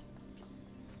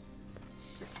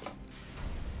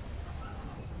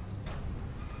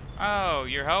 Oh,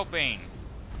 you're helping.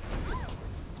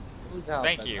 Who's helping?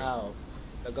 Thank you. Oh,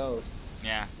 the ghost.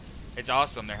 Yeah. It's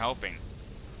awesome. They're helping.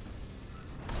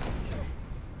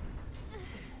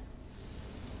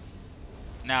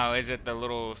 Now, is it the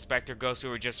little specter ghost we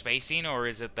were just facing, or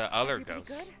is it the other Everybody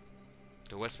ghost? good?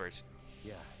 The whispers.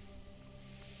 Yeah.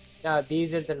 No,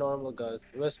 these are the normal ghosts.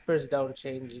 Whispers don't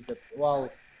change the...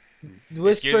 Well, Excuse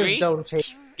whispers me? don't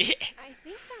change... I think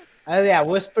that's... Oh yeah,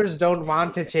 whispers don't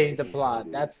want to change the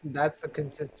plot. That's a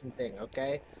consistent thing,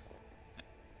 okay?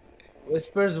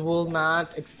 Whispers will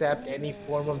not accept any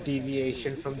form of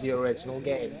deviation from the original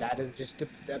game. That is just a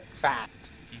fact.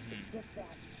 Mhm.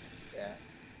 Yeah.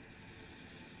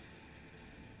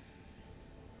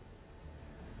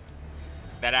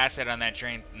 That asset on that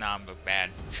train, nah, but bad.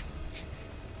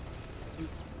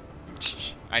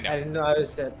 I I know. didn't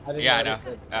notice it. I didn't Yeah, I know. notice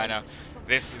it. I know.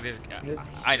 This,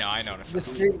 I know. I noticed. The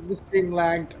stream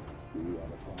lagged.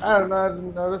 I don't know. I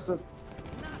didn't notice it.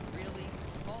 Not really.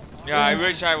 Small part. Yeah, I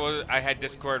wish I had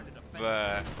Discord,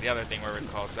 the other thing, whatever it's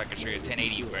called, so I could show you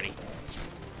 1080 ready.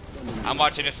 I'm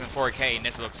watching this in 4K, and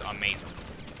this looks amazing. So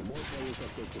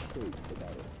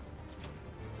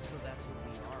that's what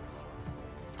we are.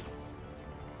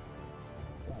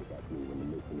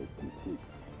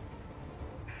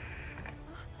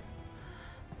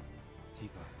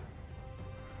 Tifa,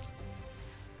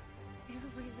 They're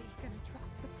really gonna drop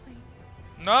the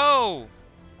plate. No!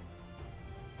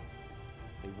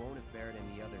 they won't if Barrett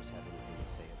and the others have anything to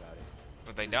say about it.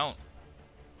 But they don't.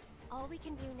 All we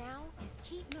can do now is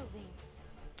keep moving.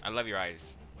 I love your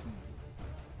eyes.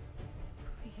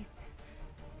 Please,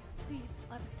 please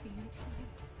let us be in time.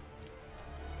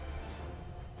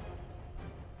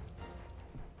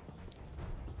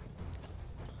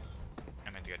 I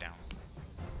meant to go down.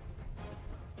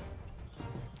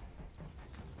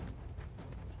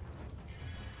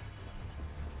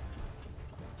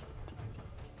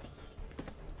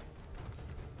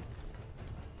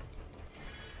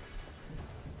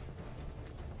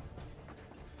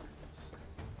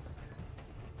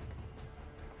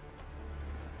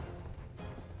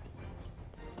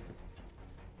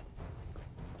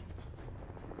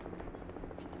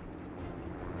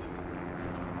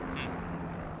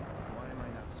 Why am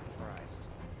I not surprised?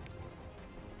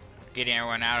 Getting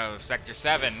everyone out of Sector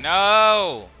 7.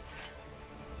 No!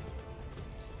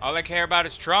 All I care about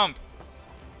is Trump.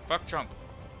 Fuck Trump.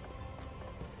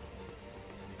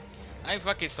 I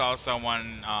fucking saw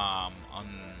someone on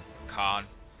COD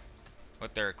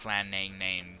with their clan name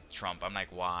named Trump. I'm like,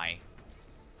 why?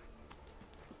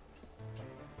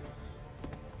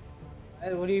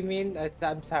 What do you mean?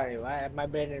 I'm sorry. My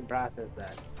brain didn't process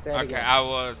that. Say it Okay, again. I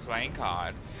was playing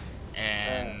COD,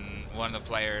 and one of the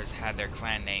players had their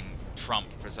clan name Trump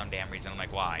for some damn reason. I'm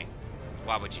like, why?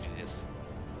 Why would you do this?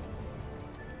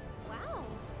 Wow.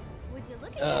 Would you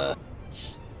look at Uh, that?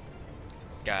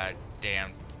 God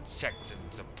damn Texans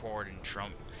supporting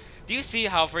Trump. Do you see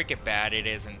how freaking bad it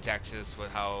is in Texas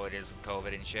with how it is with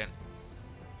COVID and shit?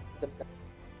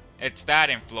 It's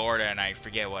that in Florida, and I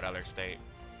forget what other state.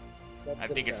 I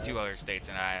think it's 2 other states,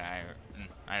 and I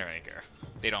don't really care.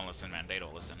 They don't listen, man. They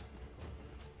don't listen.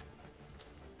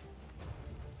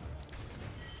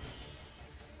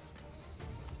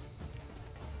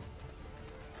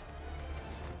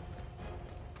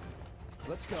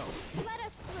 Let's go. Let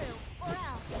us through, or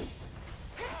else.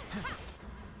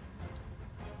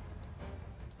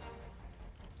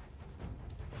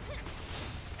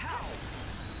 How?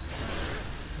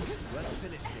 Let's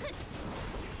finish this.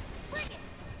 Bring it.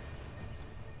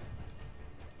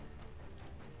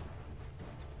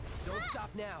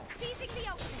 now. Seizing the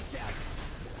opening. Stab.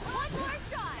 One more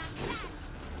shot.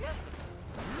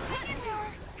 Hang in there.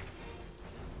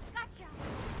 Gotcha.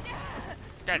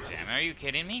 God damn it, are you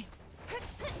kidding me?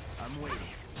 I'm waiting.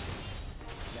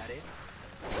 That it?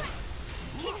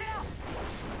 Keep it up.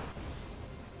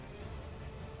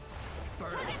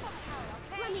 Burn.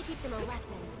 Let me teach him a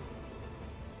lesson.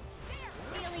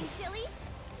 Feeling chilly?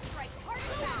 Strike hard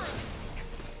and long.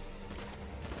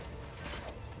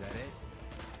 That it?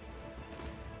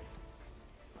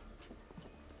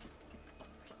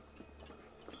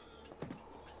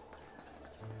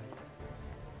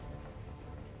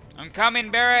 I'm coming,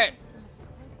 Barrett!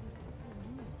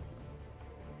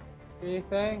 What do you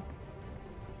think?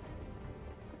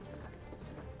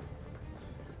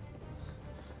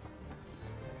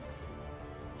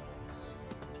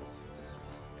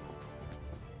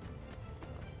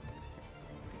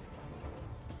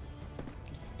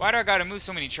 Why do I gotta move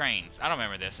so many trains? I don't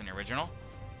remember this in the original.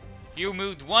 You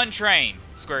moved one train,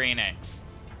 Square Enix.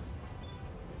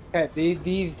 Okay,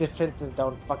 these defenses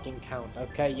don't fucking count,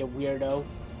 okay, you weirdo.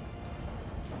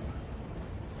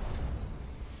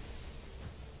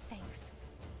 Thanks.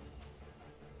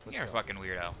 Let's You're a go. fucking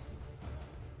weirdo.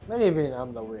 What do you mean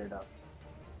I'm the weirdo?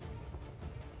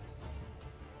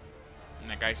 And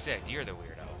like I said, you're the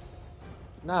weirdo.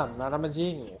 No, I'm not. I'm a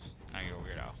genius. No, you're a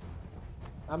weirdo.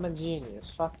 I'm a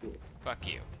genius. Fuck you. Fuck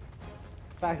you.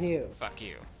 Fuck you. Fuck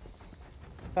you.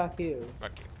 Fuck you.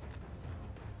 Fuck you.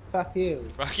 Fuck you.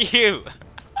 Fuck you!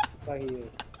 Fuck you.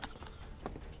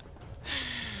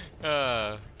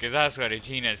 Cause that's what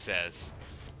Agena says.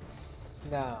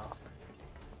 No.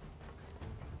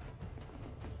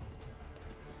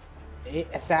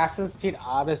 Assassin's Creed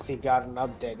Odyssey got an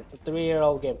update. It's a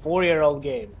 3-year-old game, 4-year-old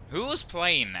game. Who was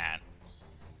playing that?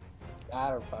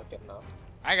 I don't fucking know.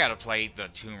 I gotta play the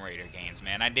Tomb Raider games,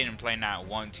 man. I didn't play not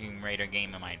one Tomb Raider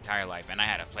game in my entire life, and I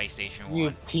had a PlayStation 1.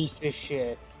 You piece of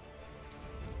shit.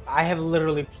 I have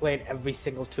literally played every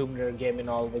single Tomb Raider game in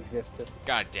all of existence.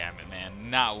 God damn it, man.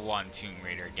 Not one Tomb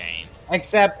Raider game.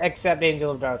 Except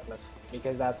Angel of Darkness,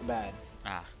 because that's bad.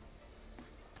 Ah.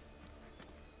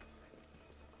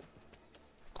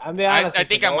 I'll be honest. I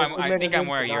think with you, I'm- those I think I'm Tomb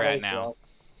where Raiders you're are at not now. equal.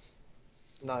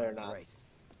 No, you're not. Right.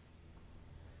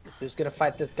 You're just gonna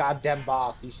fight this goddamn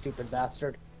boss, you stupid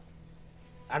bastard.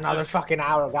 Another fucking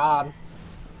hour gone.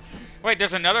 Wait,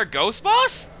 there's another ghost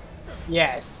boss?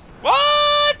 Yes.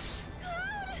 What?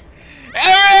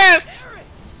 Aerith!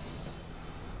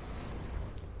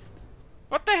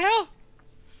 What the hell?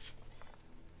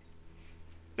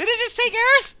 Did it just take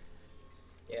Aerith?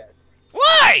 Yeah.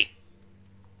 Why?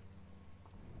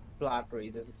 Plot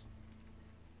reasons.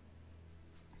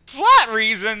 Plot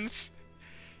reasons.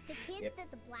 The kids Yep.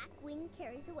 that the Black Wind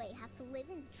carries away have to live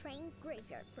in the train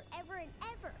graveyard forever and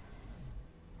ever.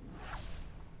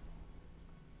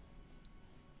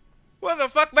 Where the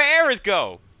fuck my Aerith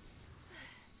go?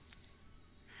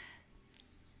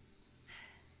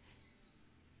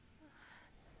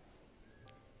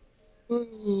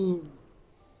 Ooh.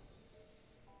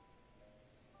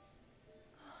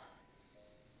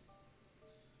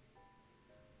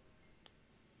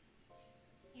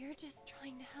 You're just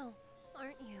trying to help,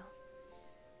 aren't you?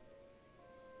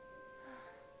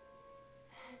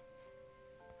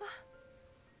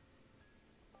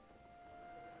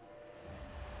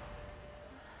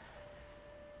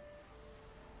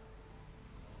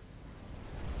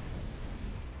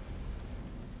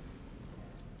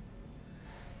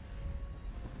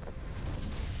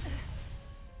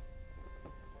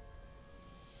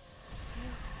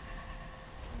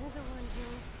 You're the one who...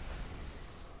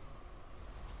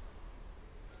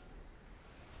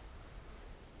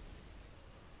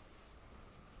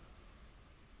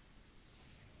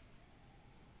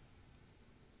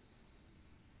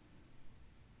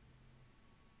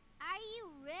 Are you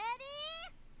ready?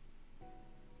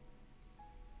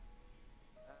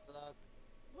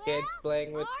 Kids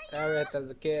playing with are you? Aerith as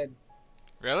a kid.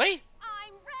 Really?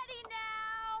 I'm ready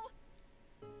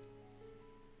now.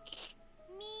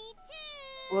 Me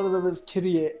too. One of them is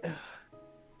Kitty. Found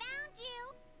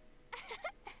you.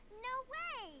 No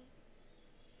way.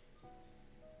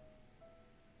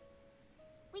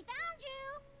 We found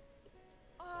you.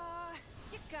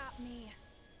 You got me.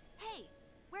 Hey,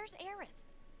 where's Aerith?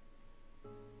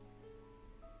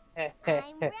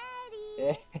 I'm ready.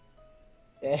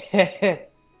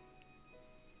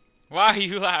 Why are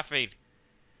you laughing?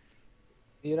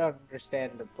 You don't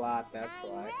understand the plot, that's I'm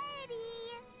why.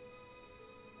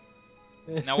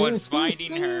 ready. No one's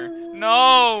finding her.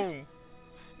 No!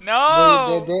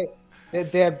 No!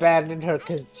 They abandoned her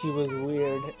because she was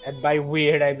weird. And by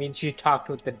weird, I mean she talked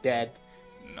with the dead.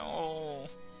 No.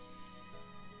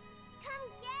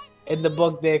 Come in the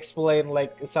book they explain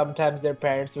like sometimes their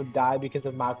parents would die because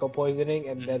of Mako poisoning,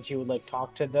 and then she would like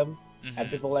talk to them, and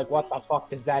people were like, what the fuck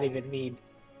does that even mean?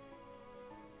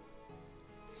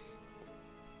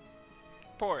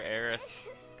 Poor Aerith.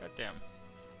 Goddamn.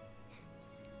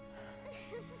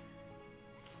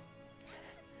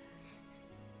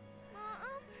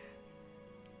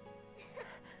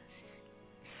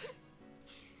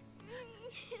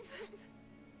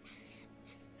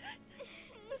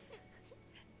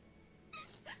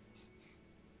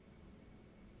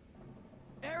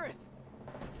 Aerith!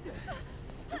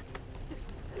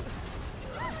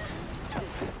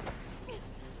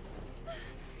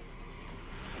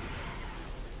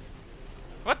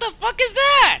 What the fuck is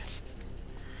that?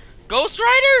 Ghost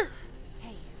Rider?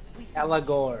 Hey, we found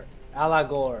Alagor.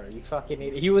 Alagor, you fucking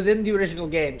idiot. He was in the original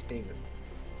game, Steven.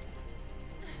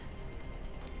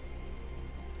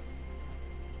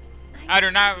 I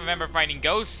do not remember fighting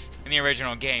ghosts in the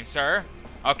original game, sir.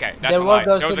 Okay, that's There a were lie.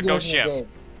 ghosts There was a in the ghost original ship.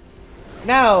 game.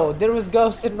 No, there was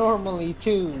ghosts in normally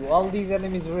too. All these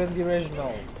enemies were in the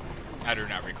original. I do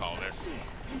not recall this.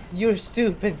 You're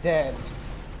stupid then.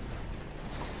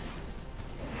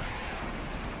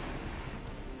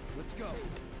 Let's go.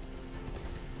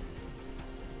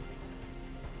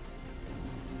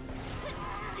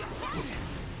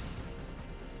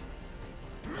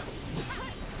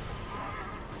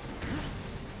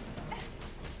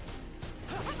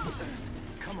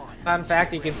 Come on. Fun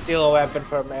fact, you can steal a weapon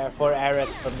from for Aerith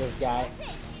from this guy.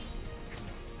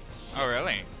 Oh,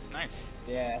 really? Nice.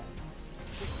 Yeah,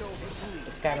 It's over.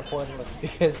 it's kind of pointless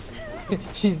because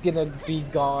she's gonna be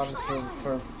gone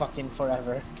for fucking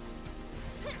forever.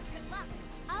 Look,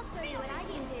 I'll show you what I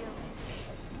can do.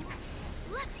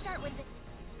 Let's start with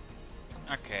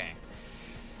the Okay.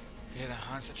 Yeah, the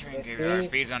haunts the train Let's graveyard see.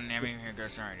 feeds on enemy who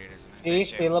goes sorry, dude.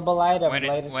 See, stealable item. When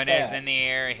latest it is stat. in the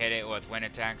air, hit it with wind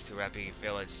attacks to rapidly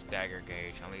fill its stagger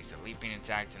gauge. Unleash a leaping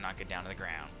attack to knock it down to the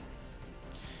ground.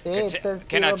 See, it says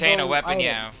Can obtain a stealable weapon, item.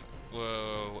 yeah.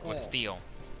 Whoa, with Yeah. steel.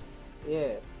 Yeah.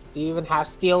 Do you even have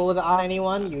steel with on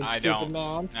anyone? You I stupid don't.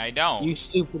 man. I don't. You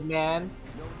stupid man.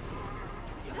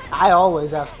 I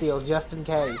always have steel just in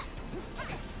case.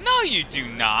 No, you do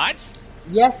not.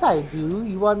 Yes, I do.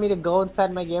 You want me to go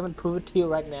inside my game and prove it to you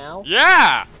right now?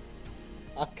 Yeah.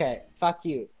 Okay, fuck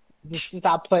you. Just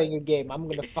stop playing your game. I'm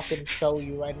gonna fucking show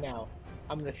you right now.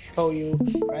 I'm gonna show you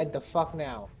right the fuck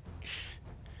now.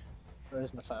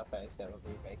 Where's my Final Fantasy VII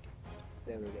Remake?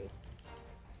 There it is.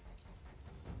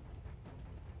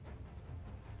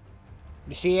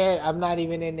 You see it? I'm not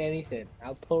even in anything.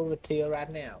 I'll prove it to you right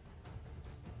now.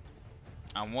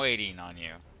 I'm waiting on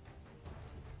you.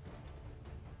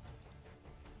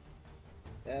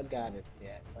 I got it.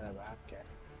 Yeah, whatever. I don't care.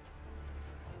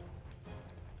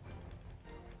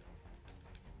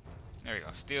 There we go.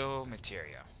 Steel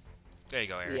material. There you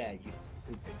go, Eric. Yeah, you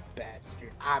stupid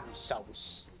bastard. I'm so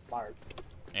smart.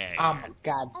 Yeah. I'm a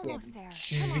goddamn Almost there.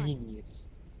 Come on. genius.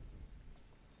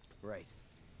 Right.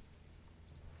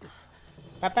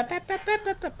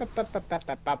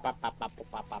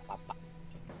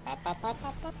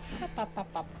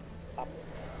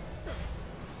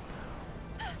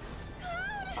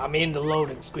 I'm in the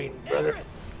loading screen, brother.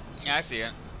 Yeah, I see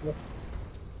it.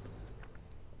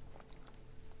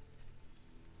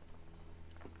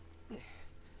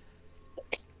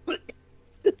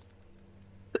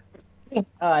 Oh,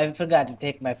 I forgot to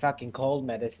take my fucking cold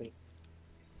medicine.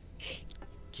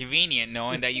 Convenient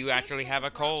knowing that you actually have a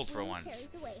Black cold for Wing once. carries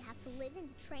away have to live in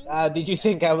the train Did you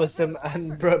think I was some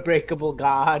unbreakable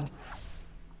god?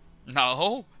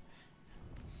 No.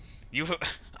 You.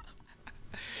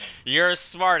 You're a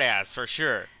smartass for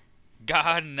sure.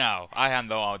 God, no. I am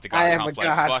the one with the I god am a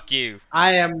complex. god. Fuck you.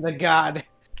 I am the god.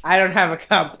 I don't have a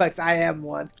complex, I am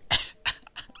one.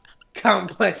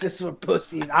 Complex is for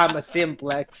pussies, I'm a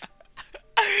simplex.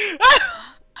 I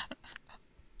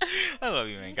love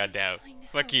you, man. Goddamn.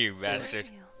 Fuck you, bastard.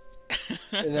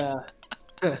 No.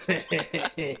 Why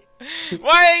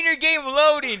ain't your game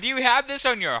loading? Do you have this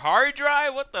on your hard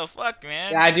drive? What the fuck,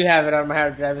 man? Yeah, I do have it on my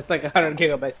hard drive. It's like 100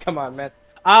 gigabytes. Come on, man.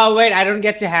 Oh wait, I don't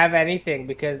get to have anything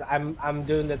because I'm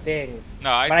doing the thing. No,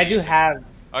 But I see do you. have.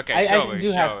 Okay, I show me. do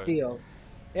Show have me. steel.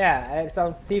 Yeah, it's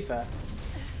on Tifa.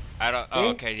 I don't. Oh, See?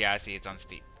 okay. Yeah, I see. It's on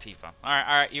Tifa. All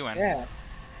right. You win. Yeah.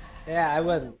 Yeah, I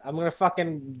win. I'm gonna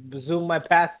fucking zoom my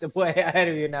past way ahead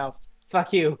of you now.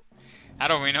 Fuck you. I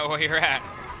don't even know where you're at.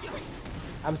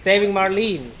 I'm saving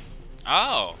Marlene.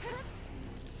 Oh.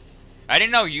 I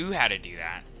didn't know you had to do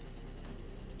that.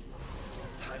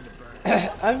 Time to burn.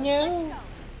 Oh no.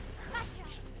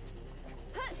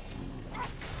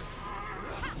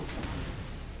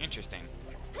 Interesting.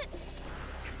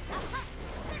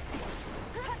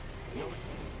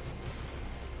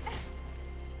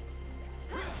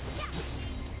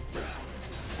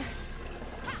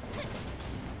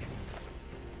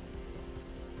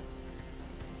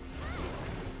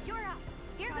 You're up.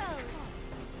 Here goes.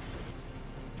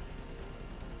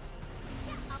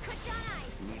 I'll put you on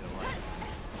ice.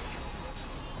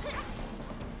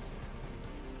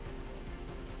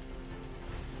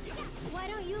 Why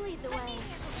don't you lead the way?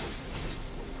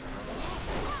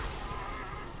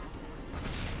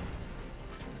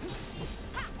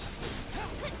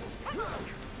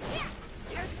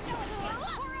 There's no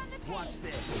escape. We're on the page. Watch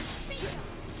this.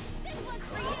 This one's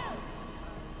for you.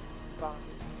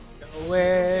 No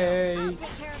way. I'll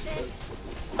take care of this.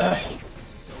 So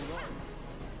long.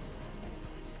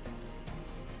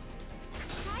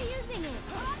 Try using it.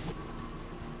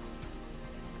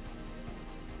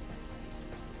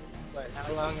 But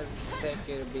how long does it take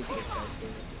you to beat this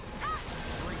thing?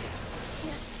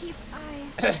 Just keep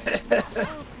eyes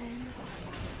open.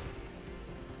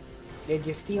 Did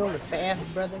you steal the staff,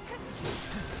 brother?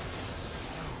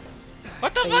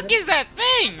 What the Hey, fuck is that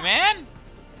thing, man?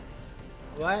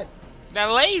 What? That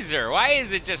laser. Why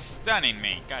is it just stunning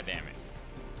me? God damn it.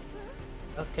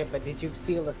 Okay, but did you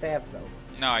steal the staff though?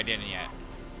 No, I didn't yet.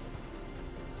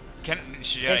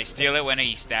 Should I steal it when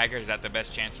he staggers? Is that the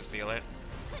best chance to steal it?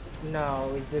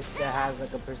 No, it just has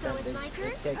like a percentage. my turn?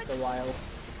 It takes a while.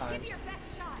 Time. Give your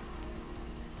best shot.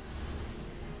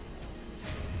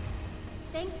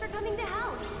 Thanks for coming to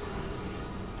help.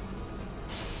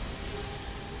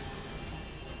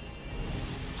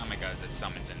 Oh my god, there's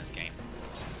summons in this game.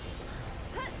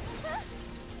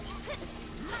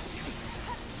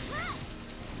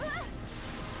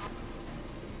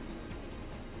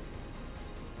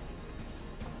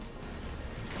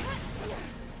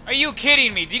 Are you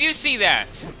kidding me? Did you see that?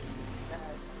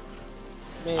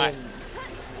 Man,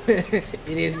 it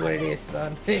is what it is,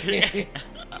 son.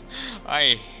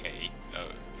 I hate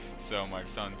those so much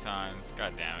sometimes.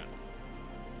 God damn it.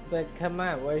 But come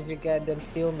on, where's your goddamn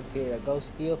steel material? Go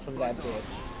steal from that bitch.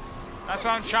 That's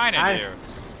what I'm trying to do.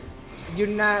 You're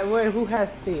not. Who has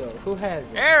steel? Who has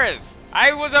it? Aerith!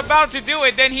 I was about to do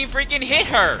it, then he freaking hit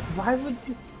her! Why would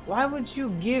you? Why would you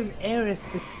give Aerith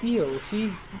the steel?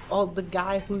 She's the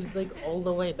guy who's like all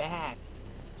the way back.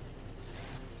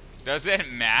 Does it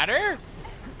matter?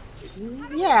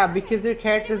 Yeah, because their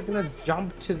character's gonna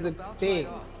jump to the About thing.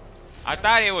 right off. I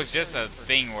thought it was just a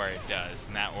thing where it does,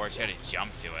 not where she had to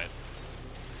jump to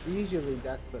it. Usually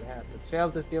that's what happens.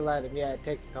 Fail to steal item. Yeah, it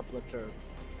takes a couple of turns.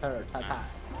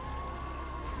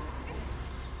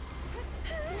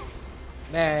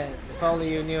 Man, if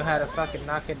only you knew how to fucking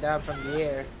knock it down from the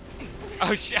air.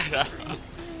 Oh, shut up.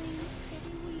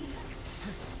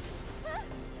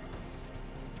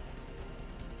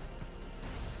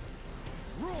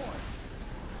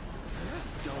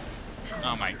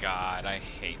 Oh my god, I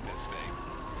hate this thing.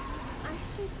 I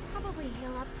should probably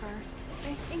heal up first.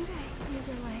 I think I need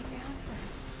to lie down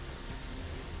first.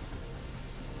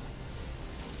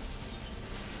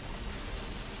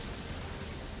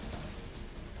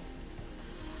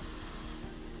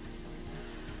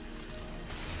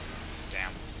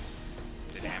 Damn.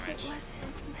 The damage. It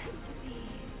wasn't meant to be.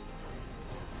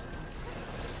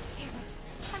 Damn it.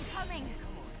 I'm coming.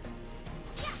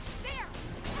 Yeah, there.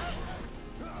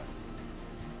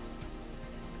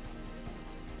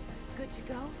 Good to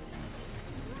go?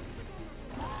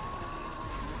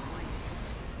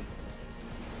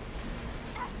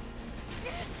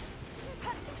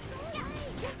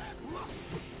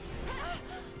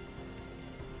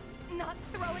 Not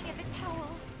throwing in the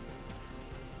towel.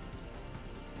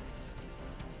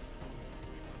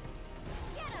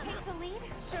 Take the lead?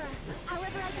 Sure.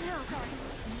 However I can help.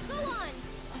 Go on!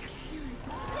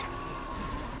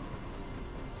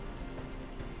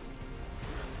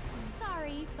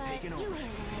 Sorry, but Taking you over. handle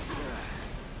it.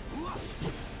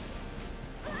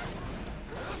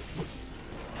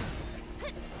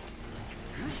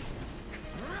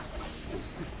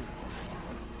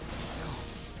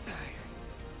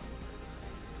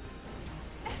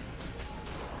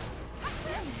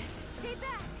 Stay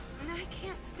back. I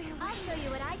can't stay away. I'll show you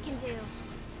what I can do.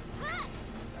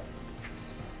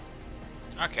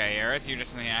 Okay, Aerith, you're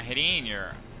just not hitting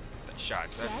your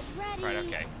shots. That's Get ready. right,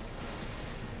 okay.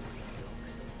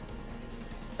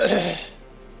 Need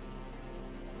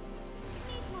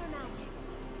more magic.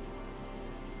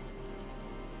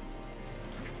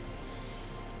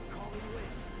 Call it away.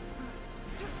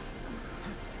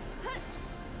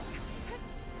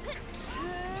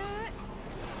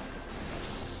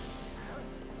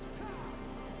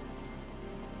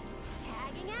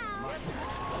 Tagging out.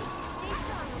 Stay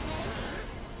strong,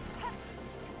 okay?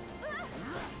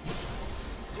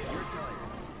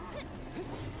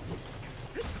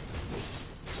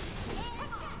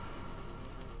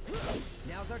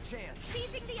 chance.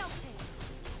 Seizing the opening.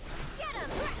 Get him!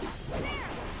 There!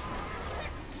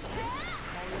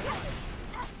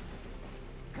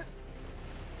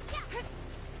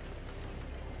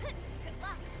 Good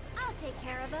luck. I'll take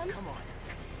care of him. Come on.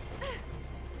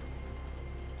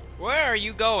 Where are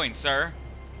you going, sir?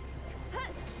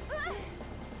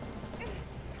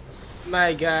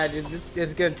 My God,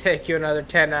 it's gonna take you another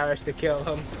 10 hours to kill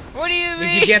him. What do you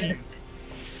mean?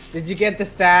 Did you get the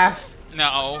staff?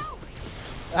 No.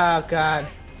 Oh God.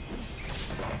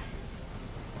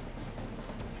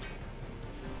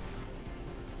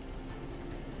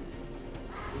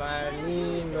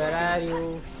 Marlene, where are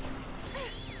you?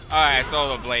 Alright, I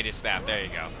stole the bladed staff. There you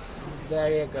go.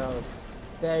 There you go.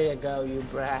 There you go, you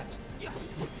brat.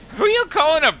 Who you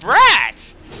calling a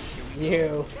brat?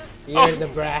 You're Oh. the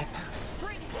brat.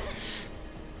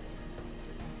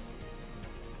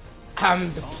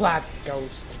 I'm the plot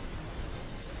ghost.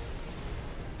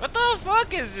 What the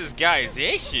fuck is this guy's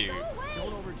issue?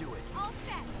 Don't overdo it. All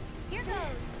set. Here goes.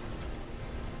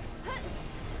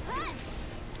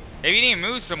 If he didn't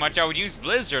move so much, I would use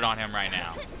Blizzard on him right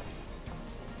now.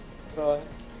 Tagging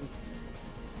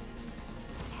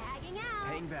out.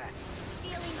 Hang back.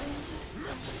 Feeling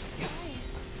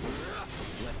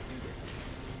Let's do this.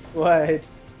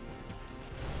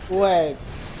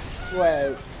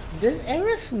 Wait. Does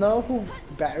Eris know who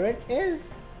Barrett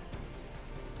is?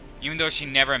 Even though she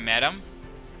never met him?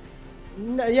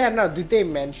 No, yeah, no. Did they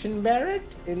mention Barrett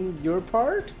in your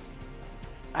part?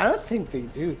 I don't think they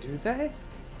do they?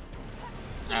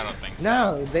 I don't think so.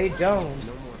 No, they don't.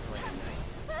 No more playing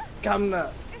nice. Come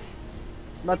now.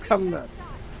 Not come now.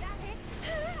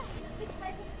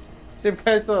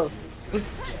 Pesos.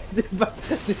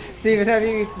 Steven, have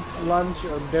you eaten lunch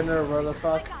or dinner, where the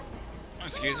fuck?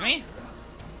 Excuse me?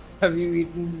 Have you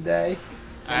eaten today?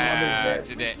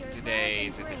 Today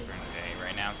is a different day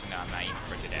right now, so no, I'm not eating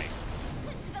for today.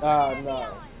 Oh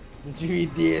no. Did you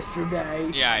eat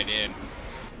yesterday? Yeah, I did.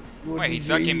 What Wait, did he's you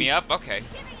sucking eat? me up? Okay.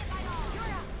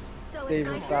 So it's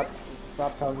Steven, my turn.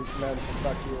 stop telling this man to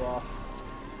suck you off.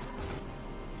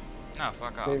 No,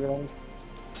 fuck off. Steven,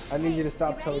 I need you to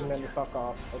stop telling men to fuck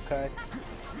off, okay?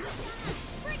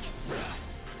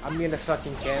 I'm gonna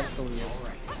fucking cancel you.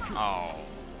 Oh.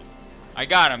 I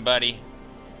got him, buddy.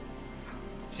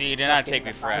 See, it did not take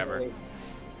me forever.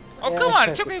 Oh, come on.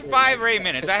 It took me 5 or 8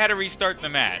 minutes. I had to restart the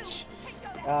match.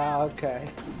 Okay.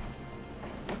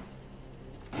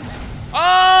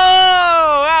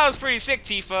 Oh! That was pretty sick,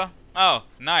 Tifa. Oh,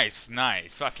 nice.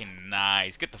 Fucking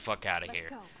nice. Get the fuck out of Let's here.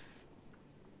 go.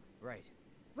 Right.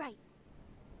 Right.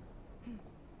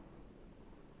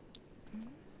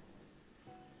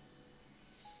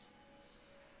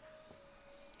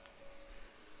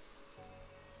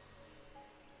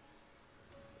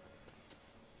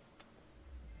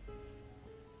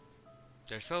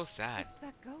 They're so sad. It's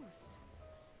that ghost.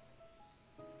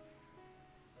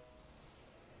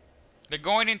 They're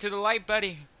going into the light,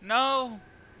 buddy. No!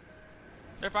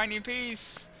 They're finding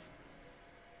peace.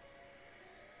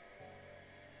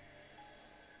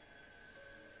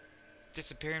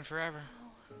 Disappearing forever.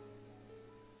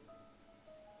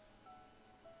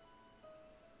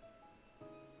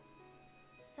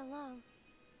 So long.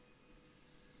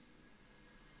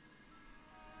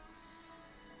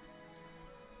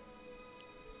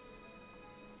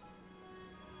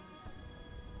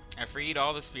 I freed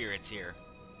all the spirits here.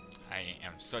 I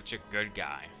am such a good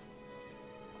guy.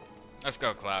 Let's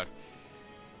go, Cloud.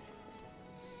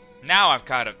 Now I've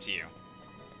caught up to you.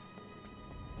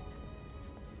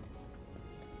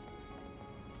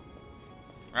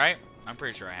 Right? I'm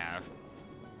pretty sure I have.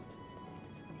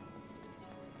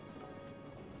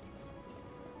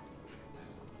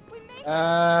 We made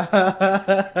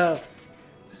it.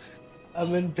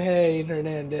 I'm in pain,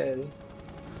 Hernandez.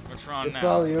 What's wrong It's now?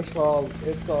 all your fault.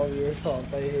 It's all your fault.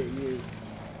 I hate you.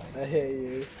 I hate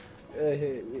you. I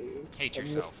hate you. Hate I'm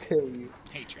yourself. gonna kill you.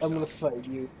 Hate I'm gonna yourself. fight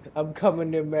you. I'm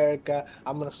coming to America.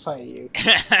 I'm gonna fight you.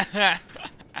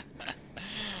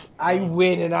 I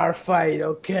win in our fight,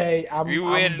 okay? You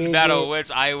I'm win big battle in-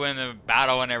 wits, I win the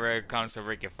battle whenever it comes to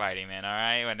freaking fighting, man,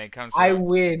 alright? When it comes to... I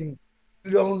win.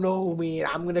 You don't know me.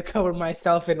 I'm gonna cover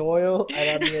myself in oil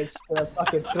and I'm just gonna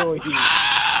fucking throw you.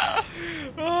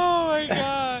 Oh my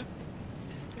god.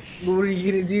 What are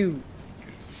you gonna do?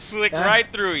 Slick Huh? right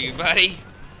through you, buddy.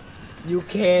 You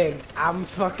can't. I'm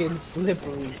fucking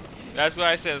slippery. That's what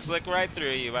I said, slick right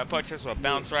through you. My punches will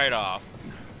bounce right off.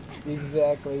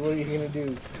 Exactly. What are you gonna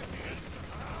do?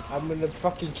 I'm gonna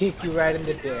fucking kick you right in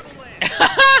the dick.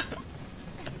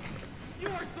 You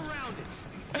are surrounded.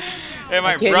 Hey,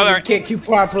 my I can't brother... even kick you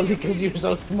properly because you're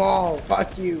so small.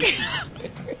 Fuck you.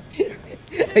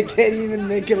 I can't even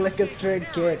make it like a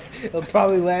straight kick. It'll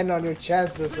probably land on your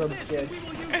chest or some shit.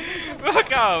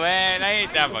 Fuck off, man. I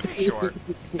ain't that fucking short.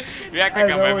 You act I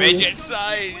like I'm a know you. midget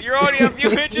size. You're only a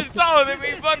few inches taller than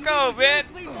me. Fuck off, man.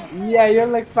 Yeah, you're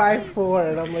like 5'4"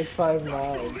 and I'm like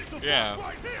 5'9". Yeah.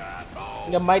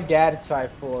 Yeah, my dad's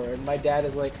 5'4" and my dad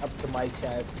is like up to my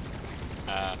chest.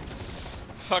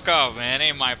 Fuck off, man.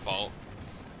 Ain't my fault.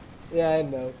 Yeah, I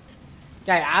know.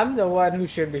 Yeah, I'm the one who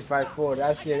should be 5'4".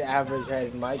 That's the average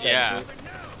height in my country. Yeah.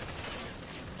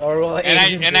 Or well,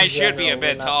 Asians And I in should be a general,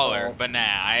 bit we're not taller, tall. but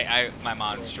nah. My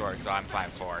mom's short, so I'm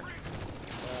 5'4".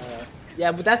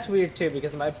 Yeah, but that's weird too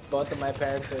because both of my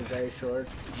parents are very short,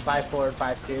 5'4" and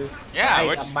 5'2".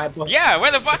 Yeah.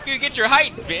 Where the fuck do you get your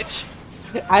height, bitch?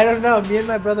 I don't know. Me and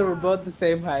my brother were both the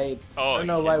same height. Oh, I don't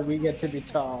know shit. why we get to be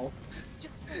tall.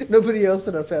 Nobody else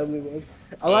in our family was.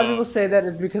 A lot of people say that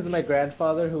it's because of my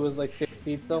grandfather, who was like 6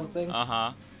 feet something.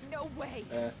 No way.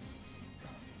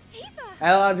 Tifa.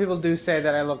 And a lot of people do say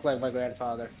that I look like my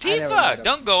grandfather. I never met Tifa, him.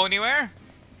 don't go anywhere.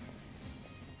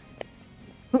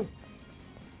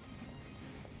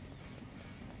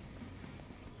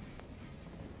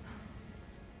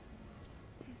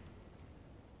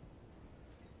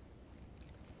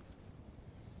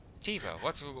 Tifa,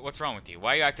 what's wrong with you?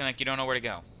 Why are you acting like you don't know where to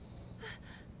go?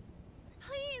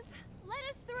 Please, let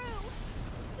us through.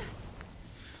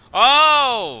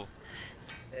 Oh!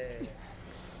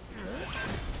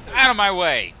 Out of my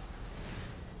way!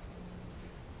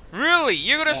 Really?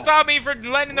 You're gonna stop me from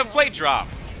letting the plate drop?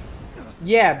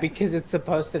 Yeah, because it's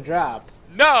supposed to drop.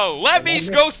 No! Let me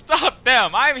go stop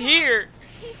them! I'm here!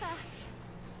 Tifa,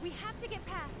 we have to get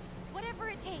past, whatever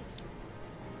it takes.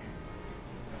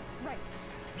 Right.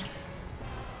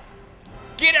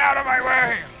 Get out of my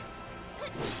way!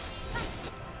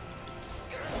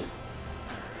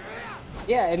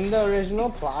 Yeah, in the original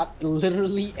plot,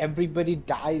 literally everybody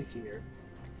dies here.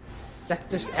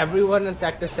 Everyone in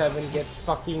Sector 7 gets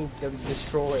fucking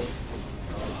destroyed.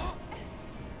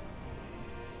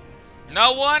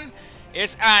 No one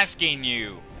is asking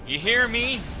you. You hear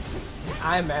me?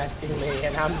 I'm asking me,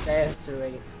 and I'm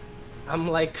answering. I'm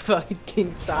like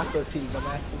fucking Socrates. I'm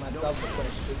asking myself a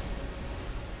question.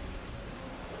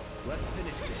 Let's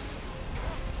finish this.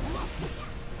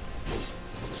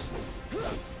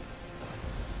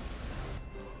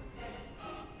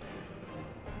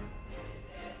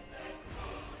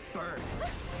 Burn.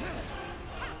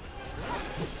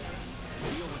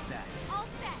 Deal with that. All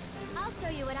set. I'll show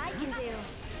you what I can do.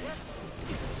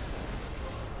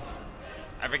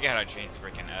 I forget how to change the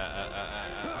freaking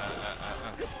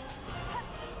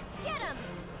Get him!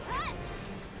 Cut!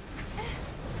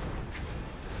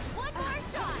 One more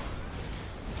shot!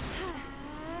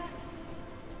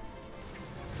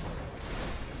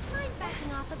 Mind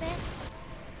backing off a bit?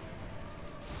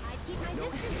 I'd keep my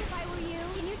distance if I were you.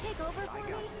 Can you take over for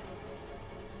me?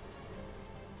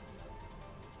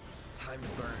 Time to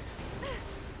burn.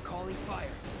 Calling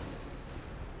fire.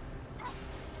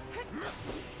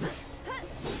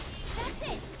 That's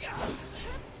it!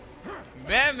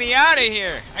 Let me out of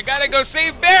here! I gotta go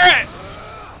save Barrett!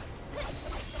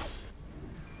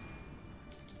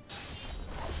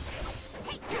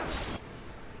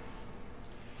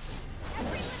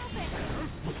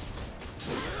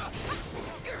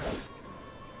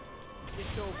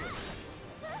 It's over.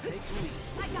 Take the lead.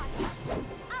 I got this.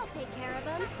 I'll take care of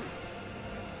him.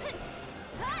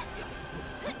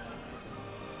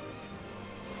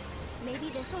 Maybe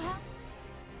this'll help?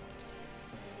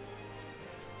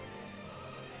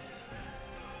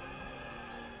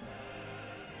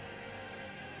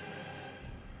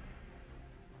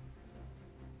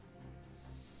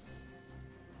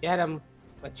 Get him.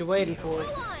 What you waiting for?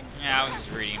 Go on! Yeah, I was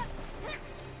just reading.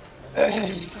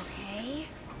 Okay.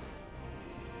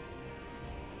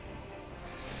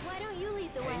 Why don't you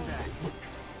lead the way?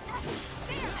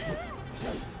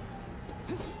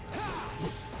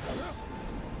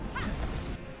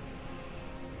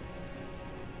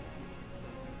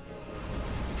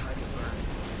 Time to burn.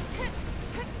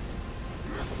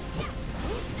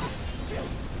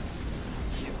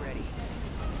 Get ready.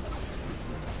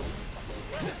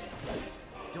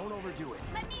 Don't overdo it.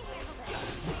 Let me handle this.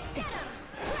 Get him!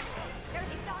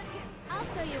 It's on him. I'll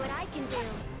show you what I can do.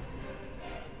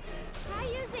 Try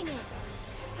using it.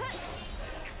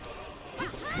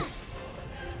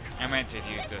 I meant to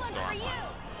use This the one's for storm. you.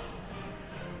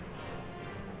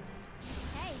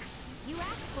 Hey, you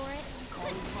asked for it.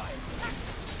 Calling fire.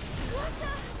 What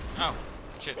the? Oh,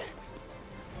 shit.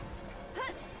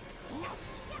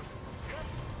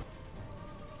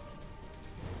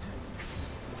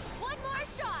 One more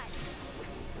shot.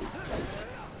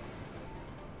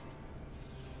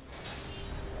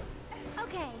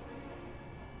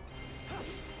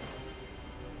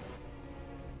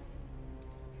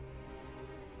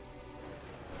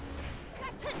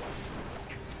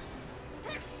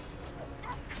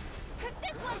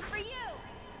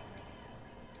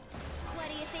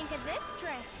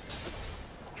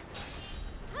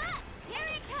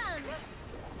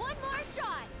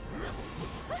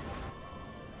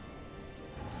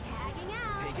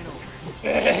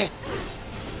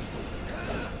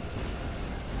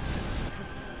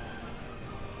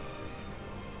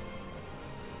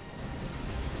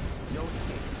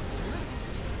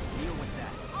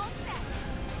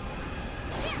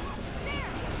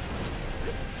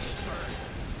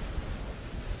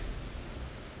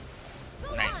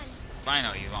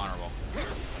 Finally, he's vulnerable.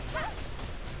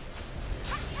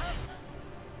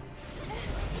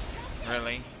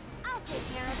 Really? I'll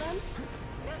take care of them.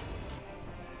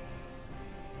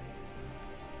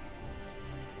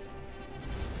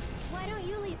 Why don't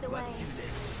you lead the way? Let's do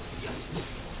this.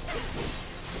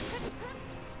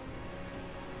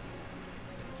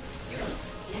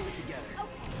 Keep it together.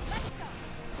 Okay, let's go.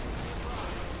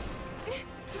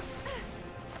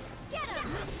 Get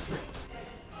him!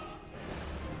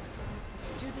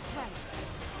 Do this right.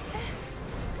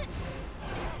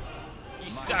 You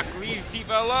suck. Leave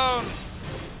Tifa alone.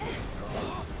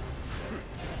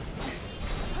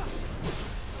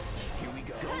 Here we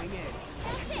go. Going in.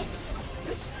 That's it!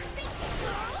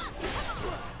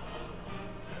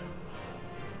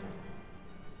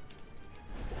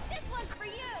 This one's for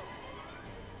you!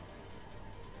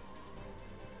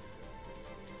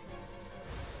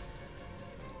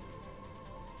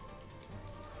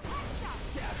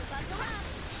 Buckle up!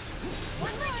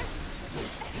 One more!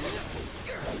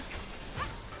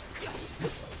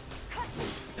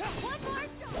 One more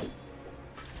shot!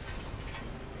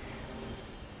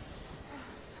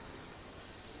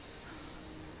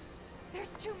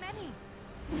 There's too many.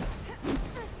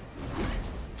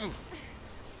 Oof.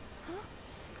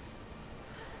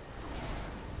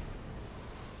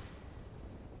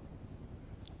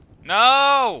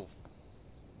 No!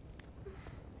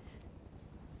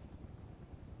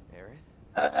 Aerith?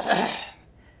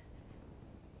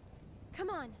 Come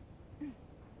on.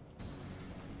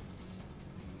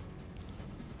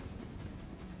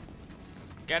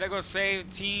 Gotta go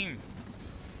save team.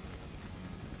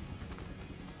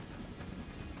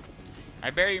 I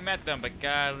barely met them, but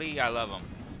golly, I love them.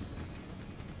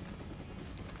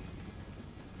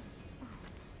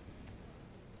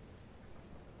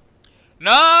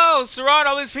 No! Surround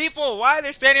all these people! Why are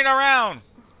they standing around?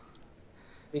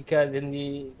 Because in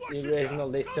the original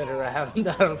they stood around.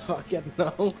 I don't fucking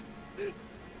know.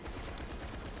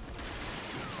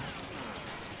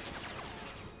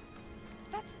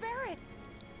 That's Barrett.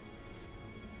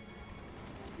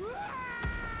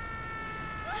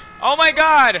 Oh my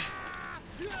god!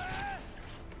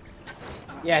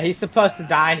 Yeah, he's supposed to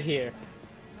die here.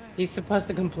 He's supposed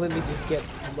to completely just get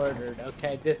murdered,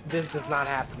 okay? This does not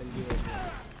happen in the original.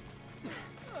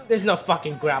 There's no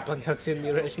fucking grappling hooks in the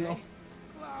original.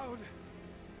 Cloud,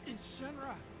 it's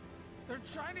Shinra. They're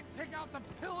trying to take out the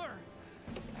pillar.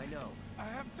 I know. I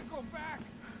have to go back.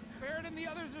 Barrett and the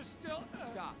others are still.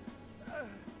 Stop.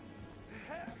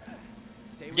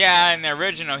 Stay with Yeah, me. in the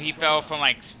original, he fell from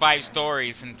like 5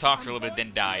 stories and talked for a little bit,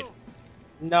 then died.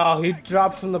 No, he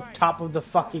dropped from the top of the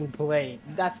fucking plane.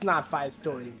 That's not 5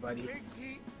 stories, buddy.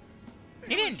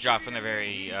 He didn't drop from the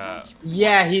very,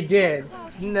 Yeah, he did.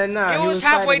 No, no. It he was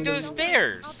halfway fighting through the the- I'll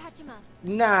stairs. patch him up.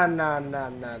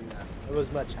 No. It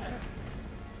was much higher.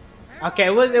 Okay,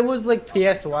 it was like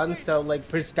PS1, so like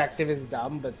perspective is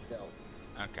dumb, but still.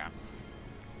 Okay.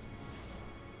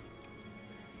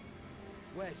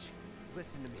 Wedge,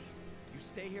 listen to me. You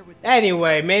stay here with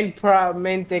Anyway, main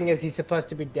thing is he's supposed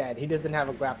to be dead. He doesn't have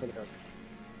a grappling hook.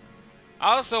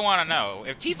 I also want to know,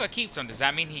 if Tifa keeps him, does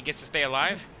that mean he gets to stay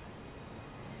alive?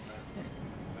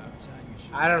 About time you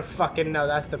should. I don't fucking know.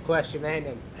 That's the question, ain't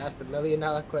it? That's the $1 million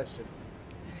question.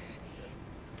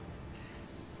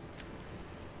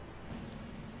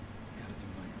 Gotta do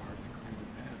my part to clear the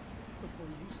path before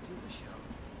you steal the show.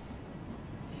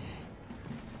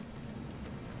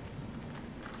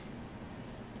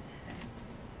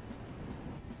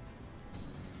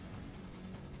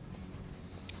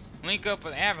 Link up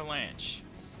with Avalanche.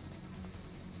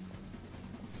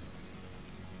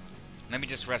 Let me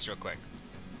just rest real quick.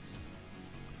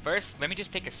 First, let me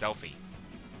just take a selfie.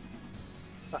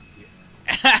 Fuck you.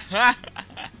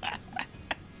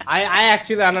 I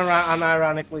actually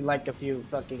unironically like a few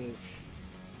fucking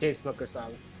Chainsmoker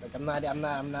songs. Like I'm not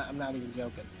even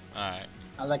joking. Alright.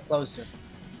 I like Closer.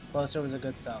 Closer was a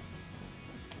good song.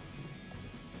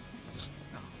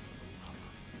 I'm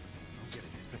getting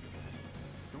sick of this.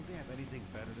 Don't they have anything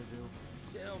better to do?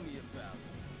 Tell me about it.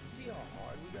 See how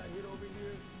hard we got hit over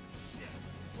here? Shit!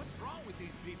 What's wrong with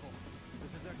these people?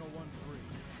 This is Echo 1-3.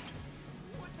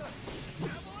 What the?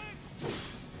 Avalanche?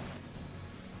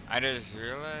 I just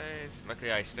realized,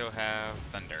 luckily I still have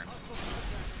Thunder.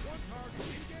 One target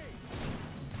engaged.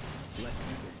 Let's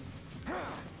do this.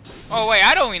 Oh wait,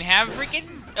 I don't even have freaking,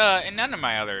 none of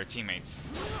my other teammates.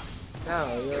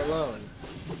 No, you're alone.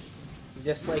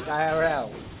 Just like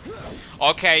IRL.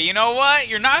 Okay, you know what?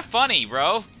 You're not funny,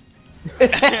 bro.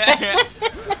 Get ready.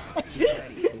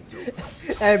 It's over.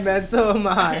 Hey man, so am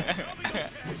I.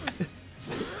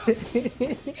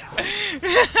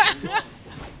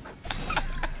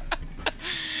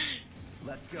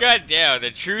 God damn,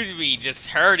 the truth be just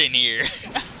heard in here.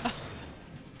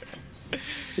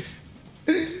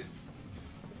 I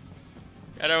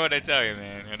don't know what to tell you,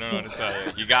 man. I don't know what to tell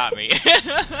you. You got me.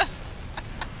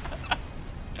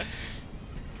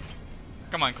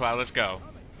 Come on, Cloud, let's go.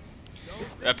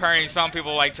 Apparently, some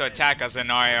people like to attack us in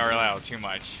IRL too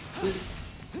much.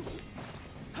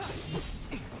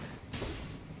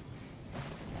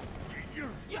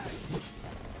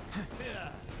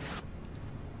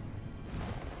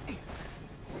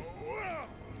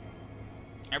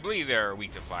 I believe they're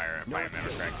weak to fire, if I remember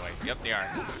correctly. Yep, they are.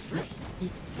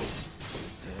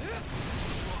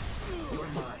 You're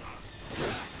mine.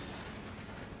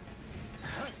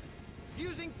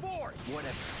 Using force.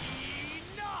 Whatever.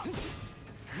 Enough.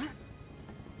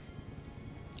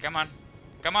 Come on.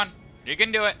 Come on. You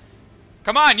can do it.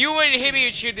 Come on, you wouldn't hit me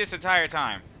and shoot this entire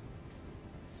time.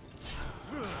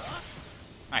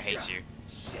 I hate you.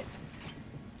 Shit.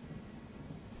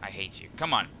 I hate you.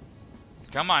 Come on.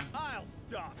 Come on. I'll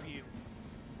stop you.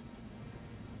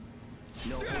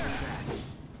 No holding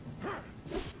back.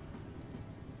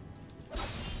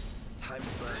 Time to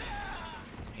burn.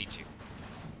 I hate you.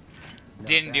 Not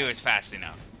Didn't do bad. it fast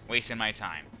enough. Wasting my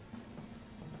time.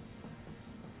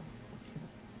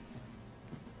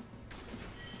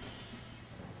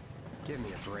 Give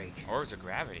me a break. Or was it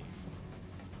gravity?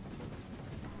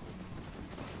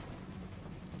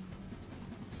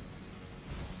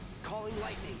 Calling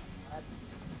lightning.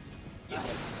 Is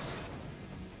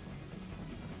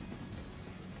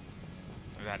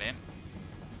that it?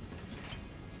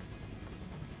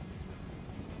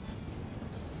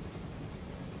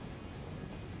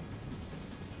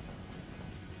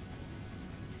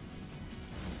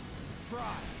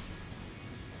 Fry.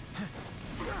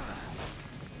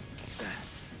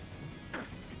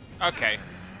 Okay.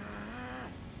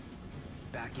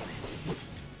 Back in it.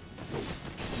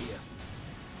 Yeah.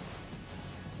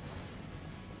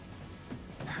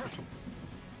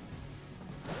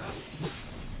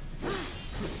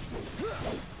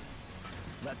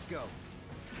 Let's go.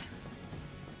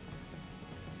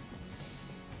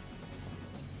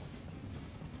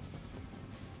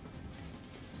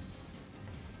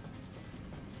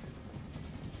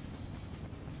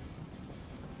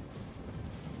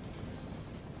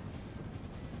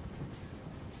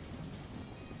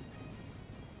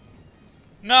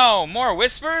 No! More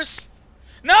whispers?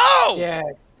 No! Yeah.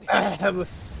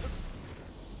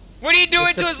 What are you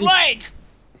doing to his leg?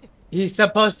 He's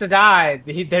supposed to die.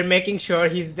 They're making sure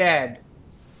he's dead.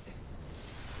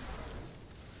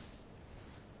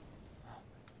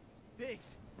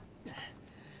 Biggs.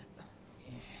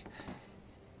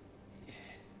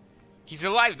 He's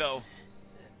alive though.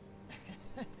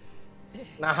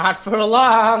 Not for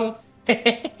long.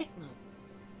 I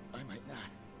might not.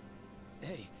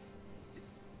 Hey,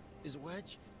 is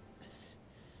Wedge?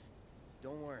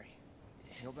 Don't worry.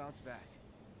 He'll bounce back.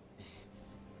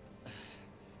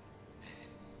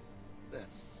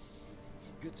 That's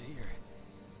good to hear.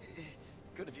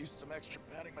 Could have used some extra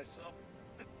padding myself.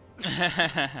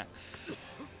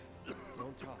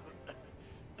 Don't talk.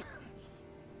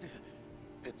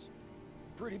 It's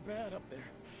pretty bad up there.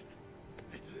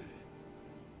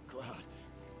 Cloud,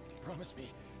 promise me,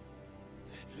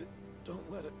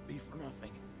 don't let it be for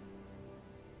nothing.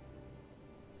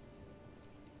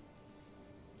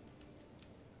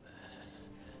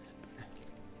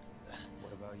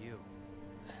 What about you?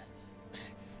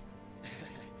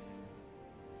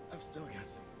 I've still got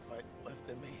some fight left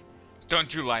in me.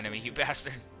 Don't you lie to me, you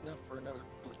bastard. Enough for another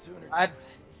platoon or I, two.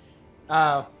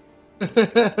 oh.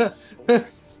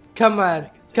 Come on.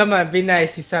 Come on, be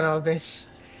nice, you son of a bitch.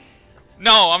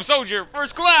 No, I'm soldier,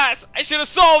 first class. I should have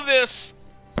solved this.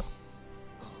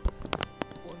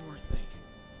 One more thing.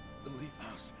 The Leaf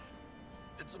House.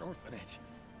 It's an orphanage.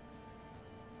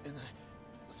 In the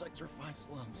Sector 5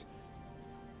 slums.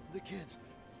 The kids,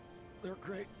 they're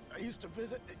great. I used to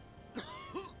visit.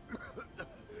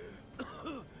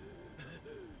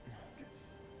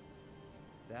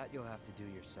 That you'll have to do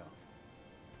yourself.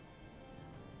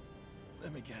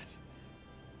 Let me guess.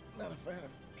 Not a fan of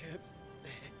kids.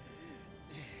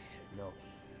 No.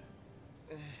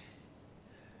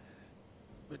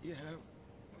 But you have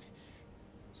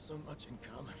so much in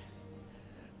common.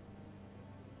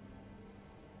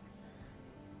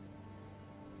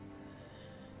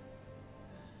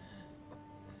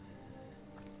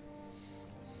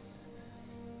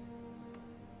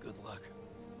 Good luck,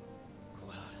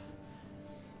 Cloud.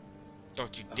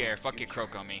 Don't you dare fucking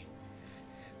croak on me.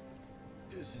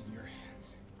 Is in your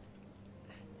hands.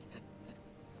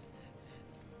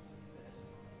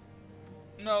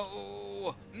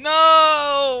 No!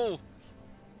 No!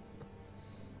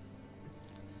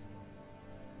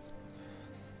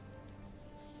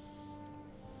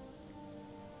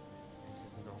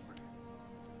 this isn't over.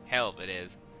 Hell, it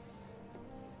is.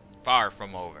 Far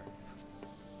from over.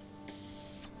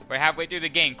 We're halfway through the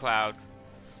game, Cloud.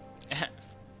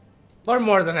 We're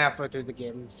more than halfway through the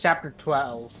game. It's chapter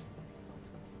 12.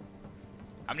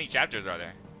 How many chapters are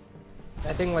there?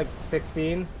 I think like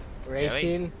 16 or 18.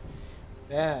 Really?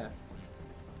 Yeah.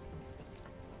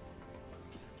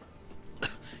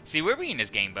 See, we're beating this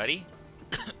game, buddy.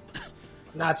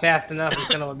 Not fast enough, you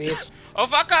son of a bitch. Oh,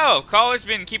 fucko! Caller's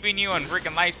been keeping you on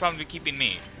freaking lights, problems with keeping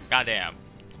me. Goddamn.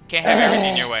 Can't have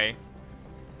everything your way.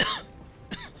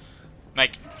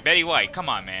 Like, Betty White, come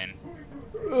on, man.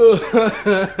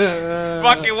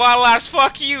 Fucking wild ass,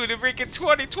 fuck you, the freaking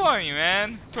 2020,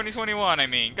 man. 2021, I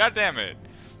mean. God damn it.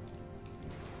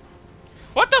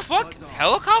 What the fuck?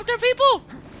 Helicopter people?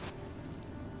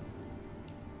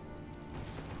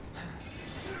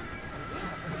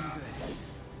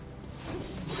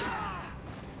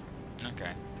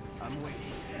 Okay. I'm waiting.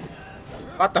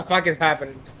 What the fuck is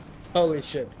happening? Holy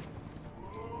shit.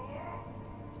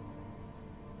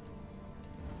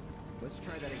 Let's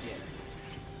try that again.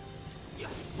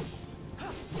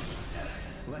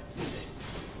 Let's do this.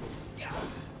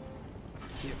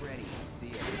 Get ready. See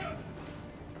ya.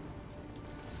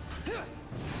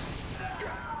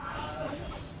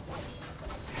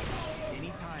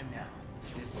 Anytime now.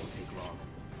 This won't take long.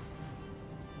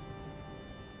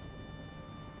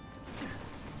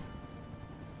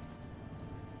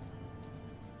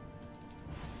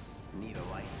 Need a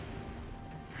light.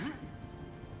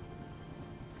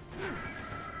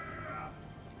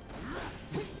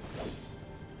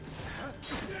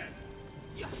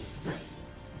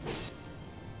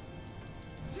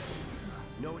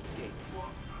 No escape.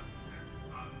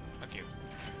 Fuck you.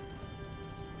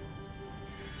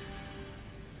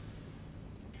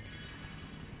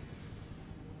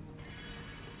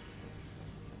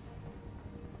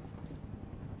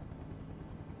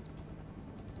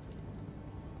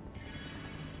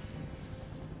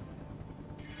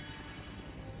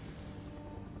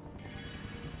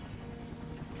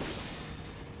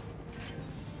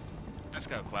 Let's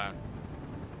go, Cloud.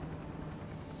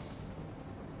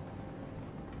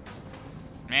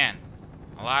 Man,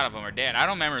 a lot of them are dead. I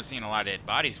don't remember seeing a lot of dead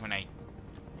bodies when I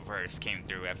first came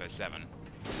through FS7.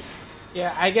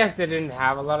 Yeah, I guess they didn't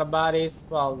have a lot of bodies.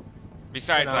 Well,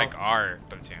 Besides, you know. like, our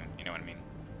platoon, you know what I mean?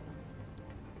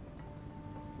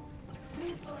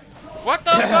 What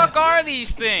the fuck are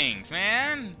these things,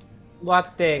 man?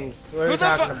 What things? What are Who you the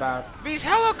talking fu- about? They're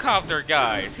helicopter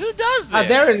guys. Who does this?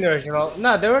 They're in the original.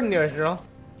 No, they were in the original.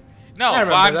 No, I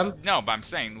but I'm, remember them. no, but I'm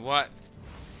saying what?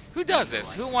 Who does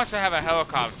this? Who wants to have a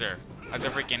helicopter as a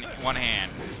freaking one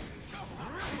hand?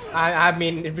 I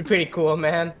mean, it'd be pretty cool,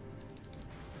 man.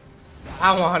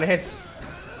 I want it.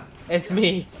 It's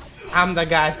me. I'm the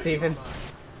guy, Steven.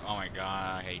 Oh my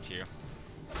god, I hate you.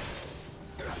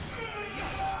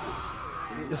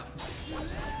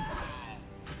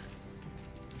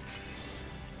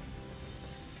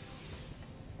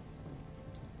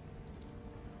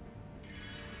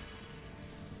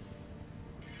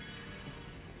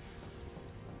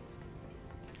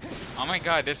 Oh my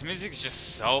god, this music is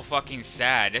just so fucking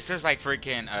sad. This is like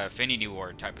freaking Infinity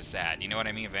War type of sad. You know what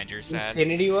I mean? Avengers sad.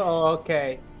 Infinity War? Oh,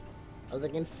 okay. I was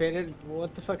like, Infinity?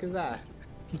 What the fuck is that?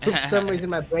 For some reason,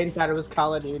 my brain thought it was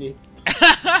Call of Duty.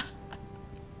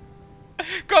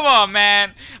 Come on,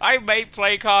 man. I may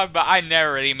play COD, but I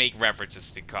never really make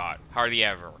references to COD. Hardly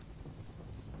ever.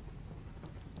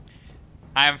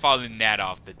 I haven't fallen that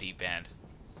off the deep end.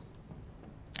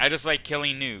 I just like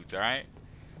killing nudes, alright?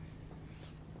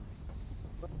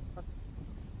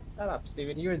 Shut up,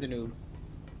 Steven. You're the noob.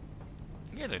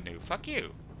 You're the noob. Fuck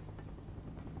you.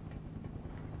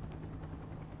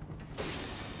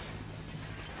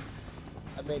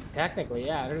 I mean, technically,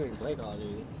 yeah. I don't even play Call of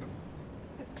Duty.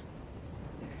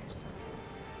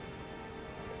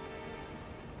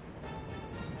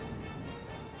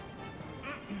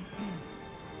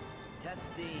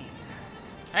 Testing.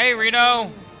 Hey,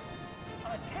 Reno.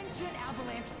 Attention,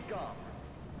 Avalanche scum.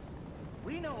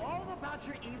 We know all about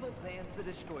your evil plans to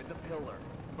destroy the pillar,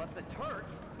 but the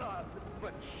Turks,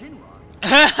 but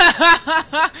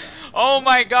Shinra. Oh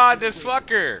my god, this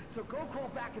fucker. So go crawl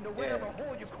back into whatever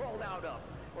hole you crawled out of,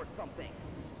 or something.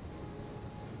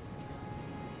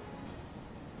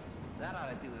 That ought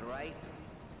to do it, right?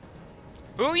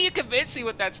 Who are you convincing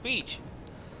with that speech?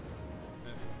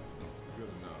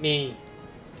 Me.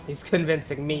 He's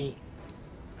convincing me.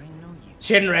 I know you.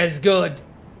 Shinra is good.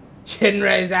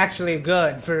 Shinra is actually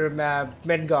good for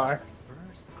Midgar.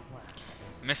 First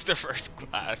class. Mr. First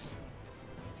Class.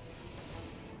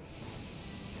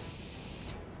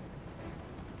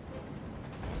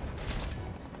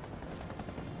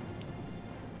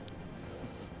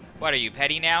 What are you,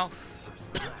 petty now?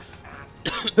 First class ass.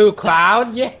 Who,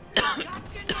 Cloud? Yeah.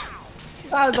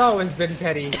 Cloud's always been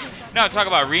petty. No, talk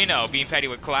about Reno being petty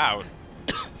with Cloud.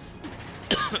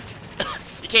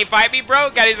 You can't fight me, bro?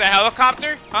 Got his a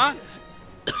helicopter? Huh?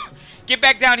 Get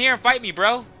back down here and fight me,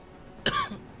 bro.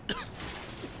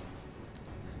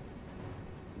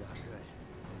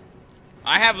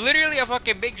 I have literally a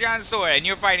fucking big giant sword and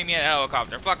you're fighting me at a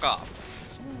helicopter. Fuck off.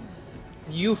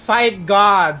 You fight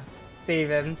gods,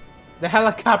 Steven. The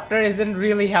helicopter isn't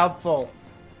really helpful.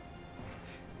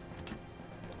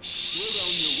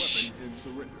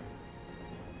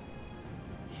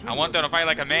 I want them to fight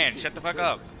like a man. Shut the fuck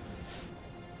up.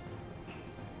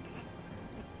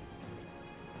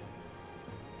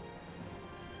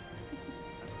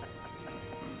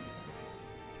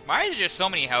 Why is there so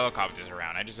many helicopters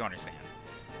around? I just don't understand.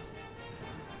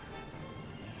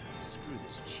 Screw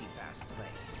this cheap ass play.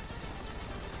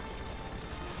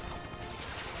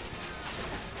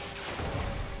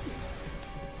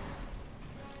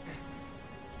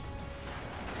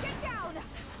 Get down!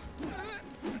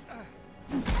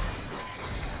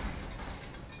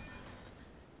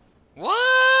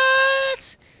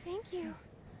 What? Thank you.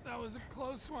 That was a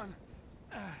close one.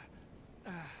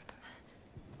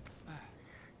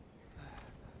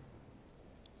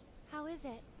 How is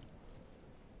it?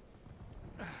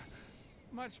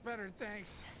 Much better,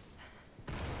 thanks.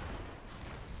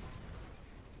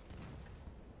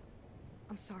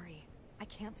 I'm sorry. I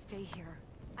can't stay here.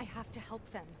 I have to help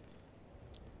them.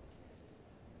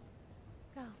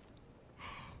 Go.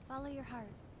 Follow your heart.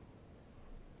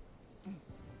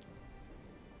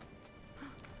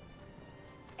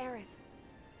 Aerith.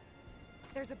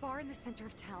 There's a bar in the center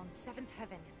of town, Seventh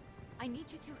Heaven. I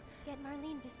need you to... Get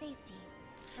Marlene to safety,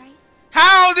 right?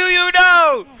 How do you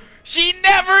know? Okay. She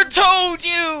never told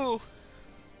you.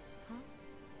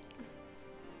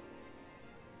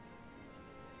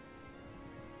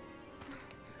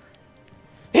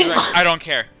 She's like, I don't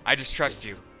care. I just trust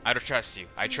you. I don't trust you.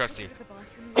 I trust you. Go to the bar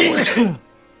for me?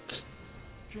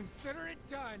 Consider it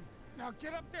done. Now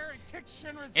get up there and kick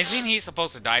Shinra's Isn't ass. he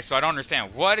supposed to die? So I don't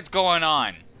understand what is going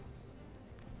on.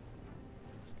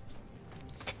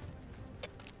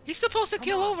 He's supposed to Come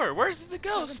kill on. over. Where's the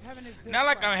ghost? Seventh Heaven is this Not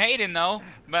like way. I'm hating though,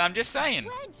 but I'm just saying.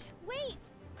 Wedge, wait!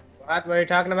 What are you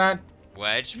talking about?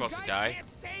 Wedge You supposed to guys die. can't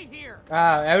stay here.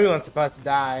 Everyone's supposed to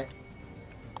die.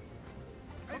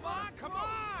 Come on, come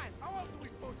on! How else are we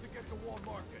supposed to get to Wall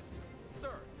Market?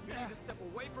 Sir, you need to step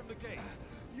away from the gate.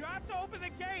 You have to open the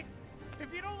gate.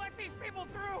 If you don't let these people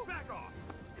through, Back off.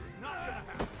 It's not gonna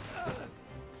happen.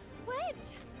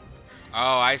 Wedge!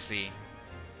 Oh, I see.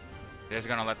 They're just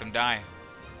gonna let them die.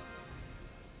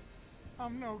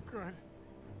 I'm no good.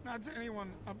 Not to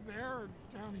anyone up there or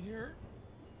down here.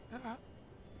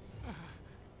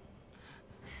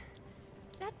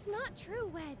 That's not true,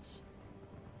 Wedge.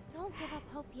 Don't give up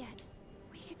hope yet.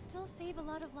 We could still save a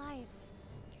lot of lives.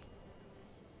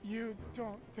 You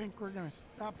don't think we're gonna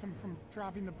stop them from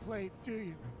dropping the plate, do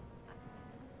you?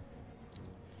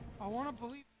 I want to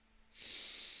believe.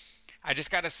 I just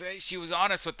gotta say, she was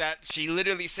honest with that. She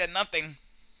literally said nothing.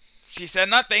 She said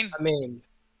nothing. I mean,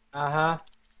 uh-huh.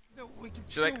 That we can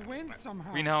She's still like, win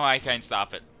somehow. we know I can't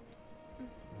stop it.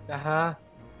 Uh-huh.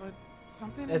 But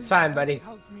something It's in fine, my buddy. gut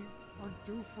tells me we're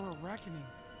due for a reckoning.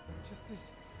 Just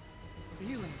this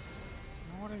feeling.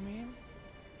 You know what I mean?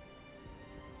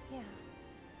 Yeah,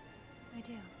 I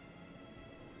do.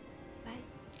 But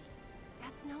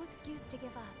that's no excuse to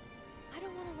give up. I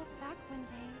don't want to look back one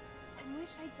day and wish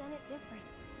I'd done it different.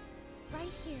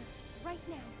 Right here, right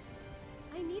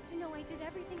now. I need to know I did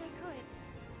everything I could.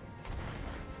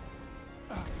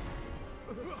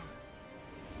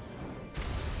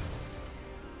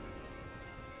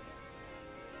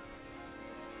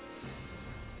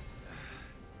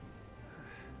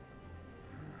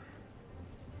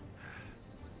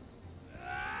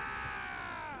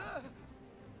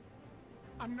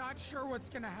 I'm not sure what's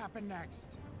gonna happen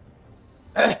next.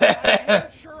 I'm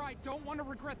sure I don't want to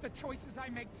regret the choices I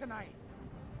make tonight.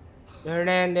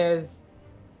 Hernandez,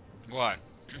 What?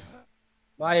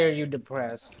 why are you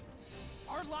depressed?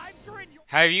 Our lives are in your...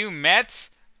 Have you met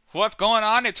what's going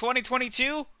on in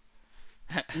 2022?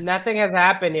 Nothing has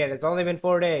happened yet. It's only been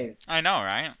 4 days. I know,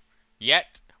 right? Yet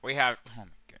we have. Oh my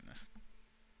goodness.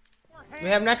 We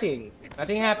have nothing.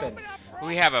 Nothing happened.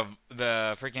 We have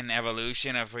the freaking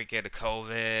evolution of freaking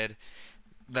COVID.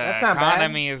 The That's not bad.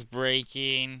 economy is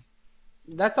breaking.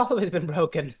 That's always been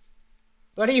broken.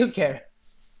 What do you care?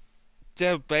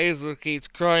 Jeff Bezos keeps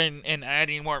growing and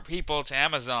adding more people to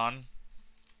Amazon.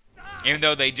 Even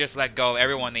though they just let go of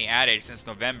everyone they added since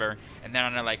November, and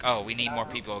then they're like, oh, we need more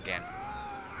people again.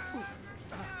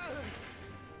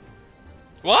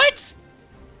 What?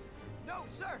 No,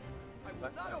 sir. I will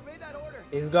not obey that order.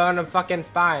 He's got a fucking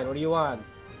spine. What do you want?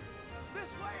 This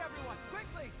way, everyone!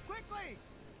 Quickly! Quickly!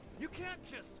 You can't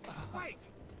just wait.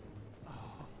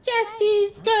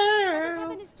 Jesse's Seventh girl.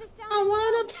 Heaven is just down I this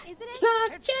wanna road, isn't it?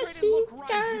 like Head straight and look Jesse's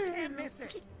right. You girl. can't miss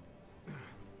it.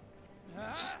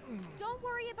 Don't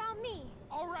worry about me.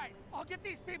 All right, I'll get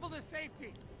these people to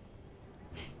safety.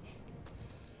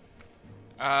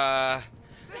 Get out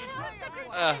of Sector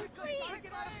 7, please!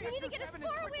 You need to get as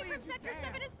far away from Sector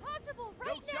 7 as possible,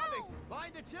 right now!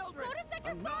 Find the children. Go to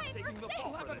Sector 5 or 6!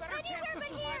 We'll have a better chance Anywhere to but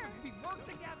survive here! if we work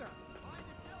together. Find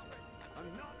the children. I'm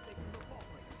not taking the fall.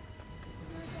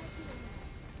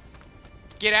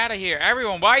 Get out of here.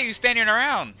 Everyone, why are you standing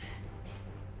around?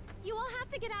 You all have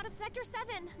to get out of Sector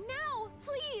 7, now,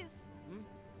 please!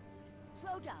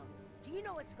 Slow down. Do you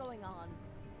know what's going on?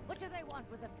 What do they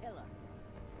want with the pillar?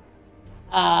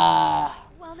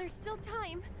 Well, there's still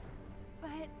time, but...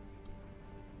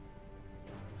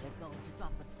 They're going to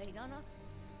drop the plate on us?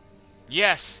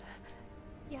 Yes.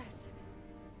 Yes.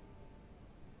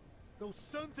 Those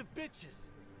sons of bitches!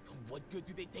 What good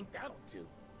do they think that'll do?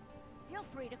 Feel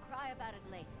free to cry about it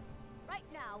later. Right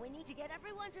now, we need to get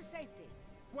everyone to safety.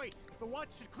 Wait, the watch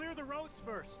should clear the roads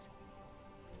first.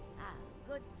 Ah,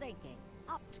 good thinking.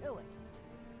 Up to it.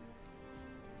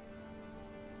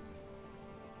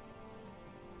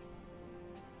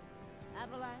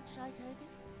 Avalanche, I take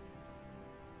it?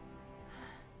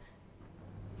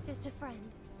 Just a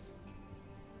friend.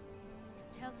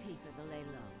 Tell Tifa to lay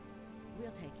low.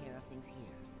 We'll take care of things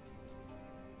here.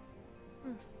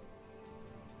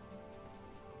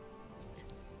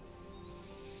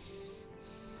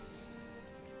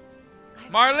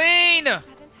 Marlene! Seventh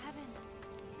Heaven.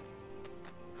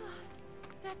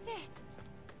 That's it.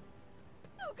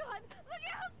 Oh God, look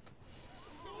out!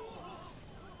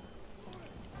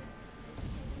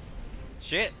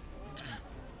 Shit.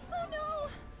 Oh no!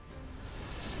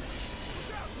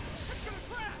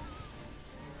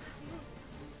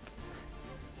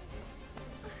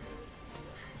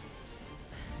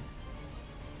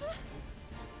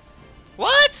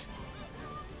 What?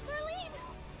 Marlene!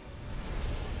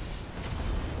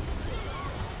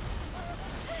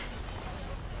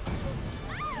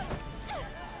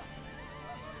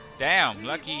 Damn,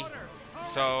 lucky.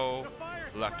 So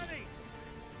lucky.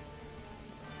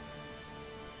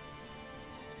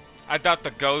 I thought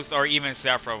the ghost or even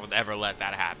Sephiroth would ever let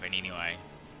that happen anyway.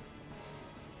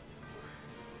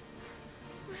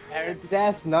 Aerith's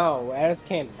death? No, Aerith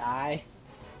can't die.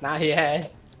 Not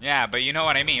yet. Yeah, but you know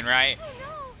what I mean, right?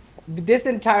 This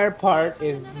entire part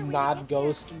is not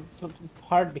ghost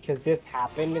part because this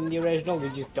happened in the original. We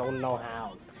just don't know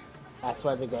how. That's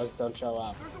why the ghosts don't show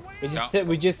up.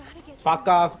 We just fuck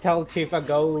off, tell Tifa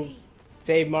go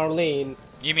save Marlene.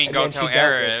 You mean and go then tell she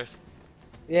does it. Aerith?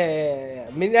 Yeah.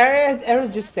 I mean,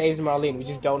 Aerith just saves Marlene. We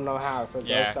just don't know how, so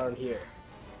Yeah. ghosts aren't here.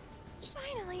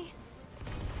 Finally.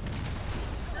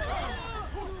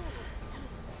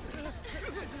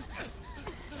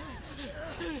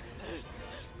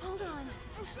 Hold on.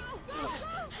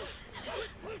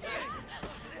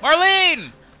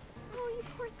 Marlene! Oh, you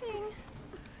poor thing.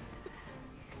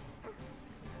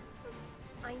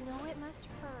 I know it must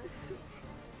hurt,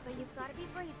 but you've got to be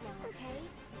brave now, okay?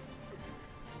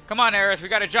 Come on, Aerith, we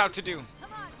got a job to do.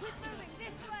 Come on, keep moving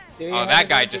this way. Do you Oh, have that a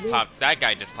guy job to just do? popped. That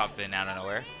guy just popped in out of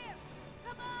nowhere.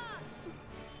 Come on.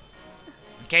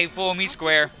 Okay, fool me I'll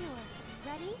square. take you to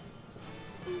her.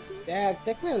 Ready? Yeah,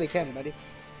 technically can, buddy.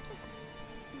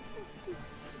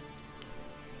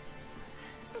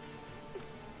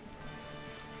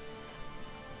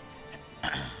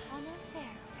 Almost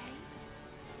there, okay?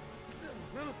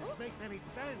 None of this makes any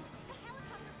sense.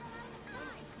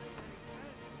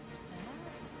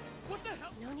 What the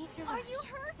hell? No need to rush. Are you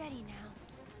hurt? Steady now.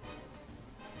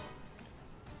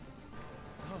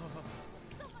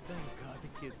 Thank God the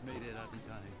kids made it out in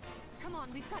time. Come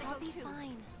on, we've got to go be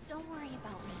fine. Don't worry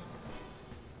about me.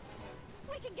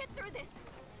 We can get through this.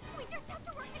 We just have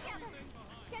to work together.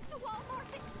 Get to Walmart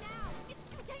now. It's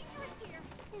too dangerous here.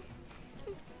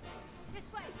 This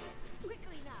way.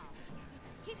 Quickly now.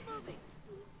 Keep moving.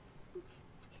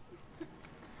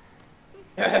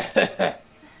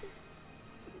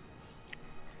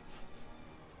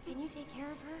 Can you take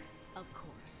care of her? Of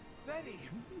course. Betty,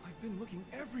 I've been looking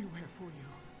everywhere for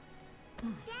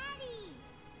you. Daddy!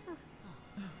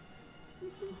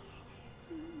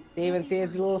 They even see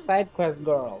it's a little side quest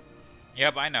girl.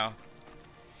 Yep, I know.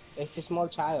 It's a small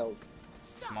child.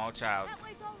 Small child. That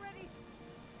way's already.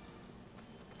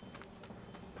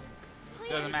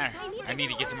 Doesn't matter. I need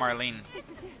to get to Marlene. This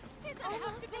is it.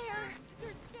 Almost there.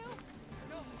 There's still...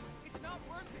 No, it's not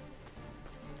worth it.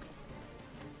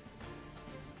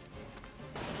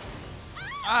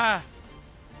 Ah!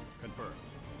 Confirmed.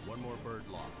 One more bird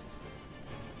lost.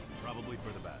 Probably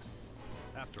for the best.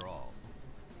 After all.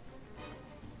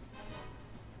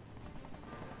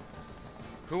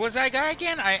 Who was that guy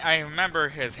again? I remember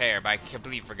his hair, but I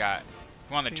completely forgot.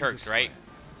 One of the Change Turks, of right?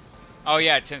 plans. Oh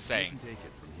yeah, You Tensei. can take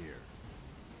it from here.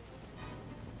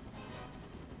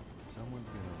 Someone's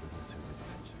been a little too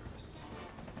adventurous.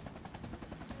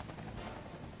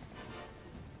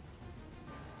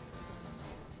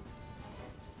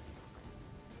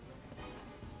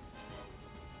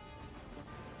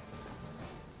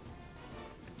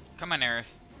 Come on, Aerith.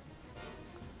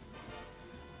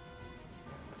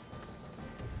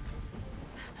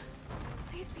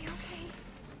 Please be okay.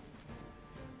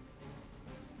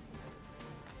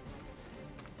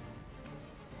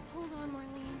 Hold on,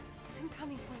 Marlene. I'm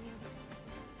coming for you.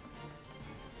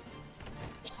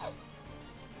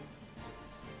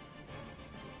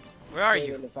 Where are Dude,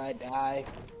 you? and if I die,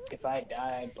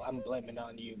 I'm blaming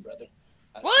on you, brother.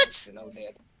 I What? don't know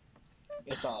that.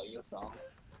 It's all your fault.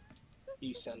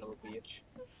 You son of a bitch.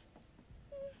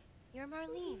 You're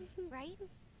Marlene, right?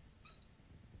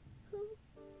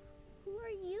 Who are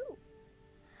you?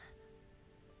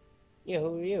 Yeah,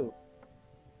 who are you?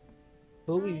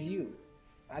 Who is I'm you?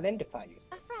 Identify you.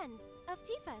 a friend of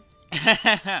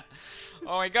Tifa's.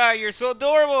 Oh my god, you're so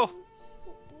adorable!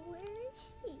 Where is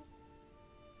she?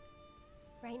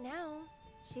 Right now,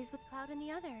 she's with Cloud and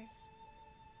the others.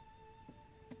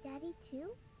 Daddy too?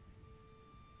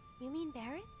 You mean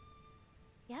Barrett?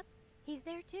 Yep, he's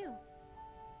there too.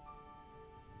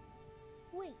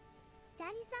 Wait,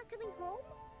 Daddy's not coming home?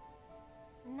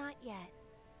 Not yet.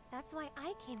 That's why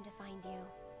I came to find you.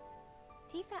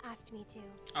 Tifa asked me to.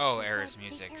 Oh, She Aerith's said, "Take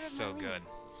music, care of so Marlene." good.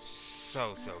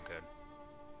 So good.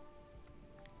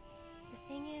 The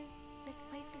thing is, this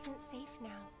place isn't safe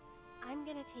now. I'm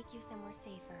gonna take you somewhere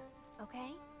safer,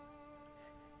 okay?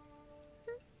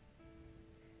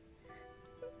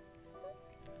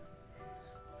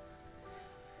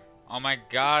 Oh my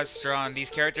god, Strawn, these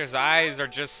characters' eyes are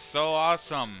just so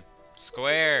awesome. It's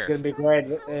Square. gonna be great.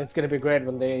 It's gonna be great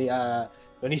when they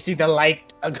when you see the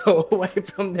light go away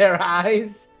from their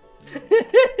eyes.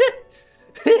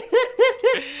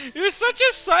 You're such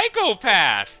a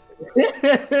psychopath! Or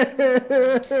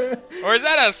is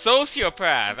that a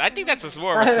sociopath? I think that's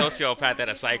more of a sociopath than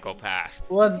a psychopath.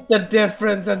 What's the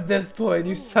difference at this point,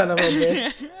 you son of a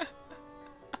bitch?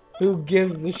 Who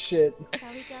gives a shit?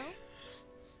 Shall we go?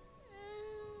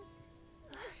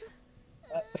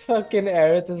 Fucking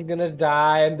Aerith is gonna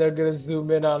die and they're gonna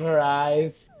zoom in on her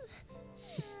eyes.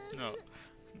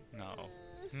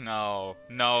 No.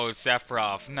 No,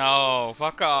 Sephiroth. No,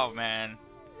 fuck off, man.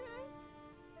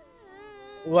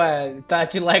 What?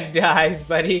 Thought you liked the eyes,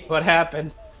 buddy? What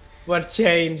happened? What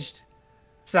changed,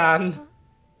 son?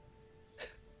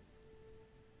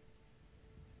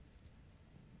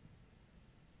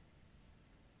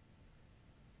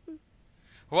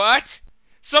 What?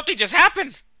 Something just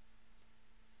happened!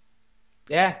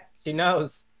 Yeah, she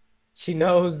knows. She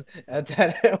knows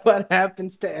that what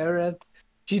happens to Aerith.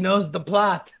 She knows the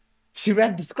plot. She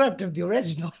read the script of the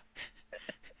original.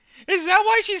 Is that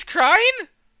why she's crying?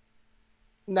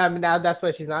 Now that's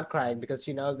why she's not crying, because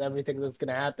she knows everything that's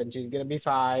gonna happen. She's gonna be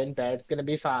fine. Barrett's gonna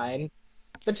be fine.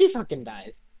 But she fucking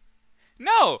dies.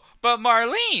 No, but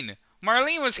Marlene!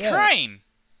 Marlene was Yeah. crying.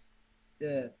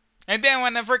 Yeah. And then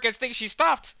when the frickin' thing, she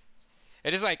stopped.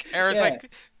 It is like, Era's Yeah.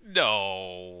 like,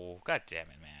 no. God damn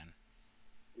it, man.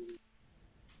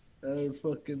 I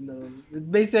fucking know.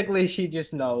 Basically, she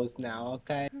just knows now,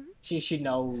 okay? She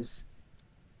knows.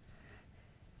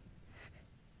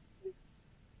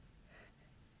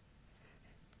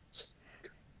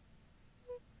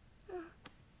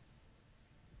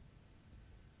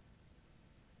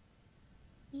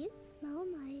 You smell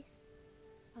nice.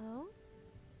 Oh?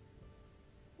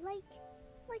 Like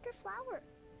a flower.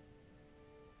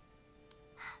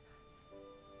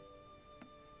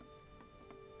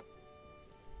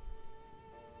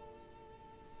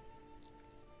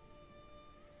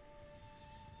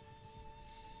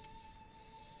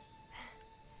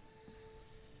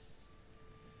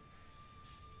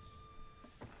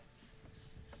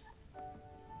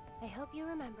 I hope you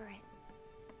remember it.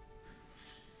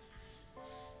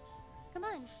 Come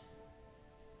on.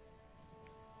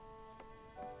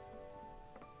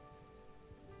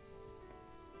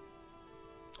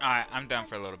 Alright, I'm done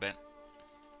for a little bit.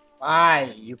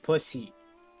 Why, you pussy?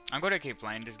 I'm gonna keep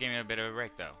playing. Just give me a bit of a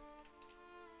break, though.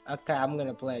 Okay, I'm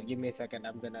gonna play it. Give me a second.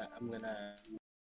 I'm gonna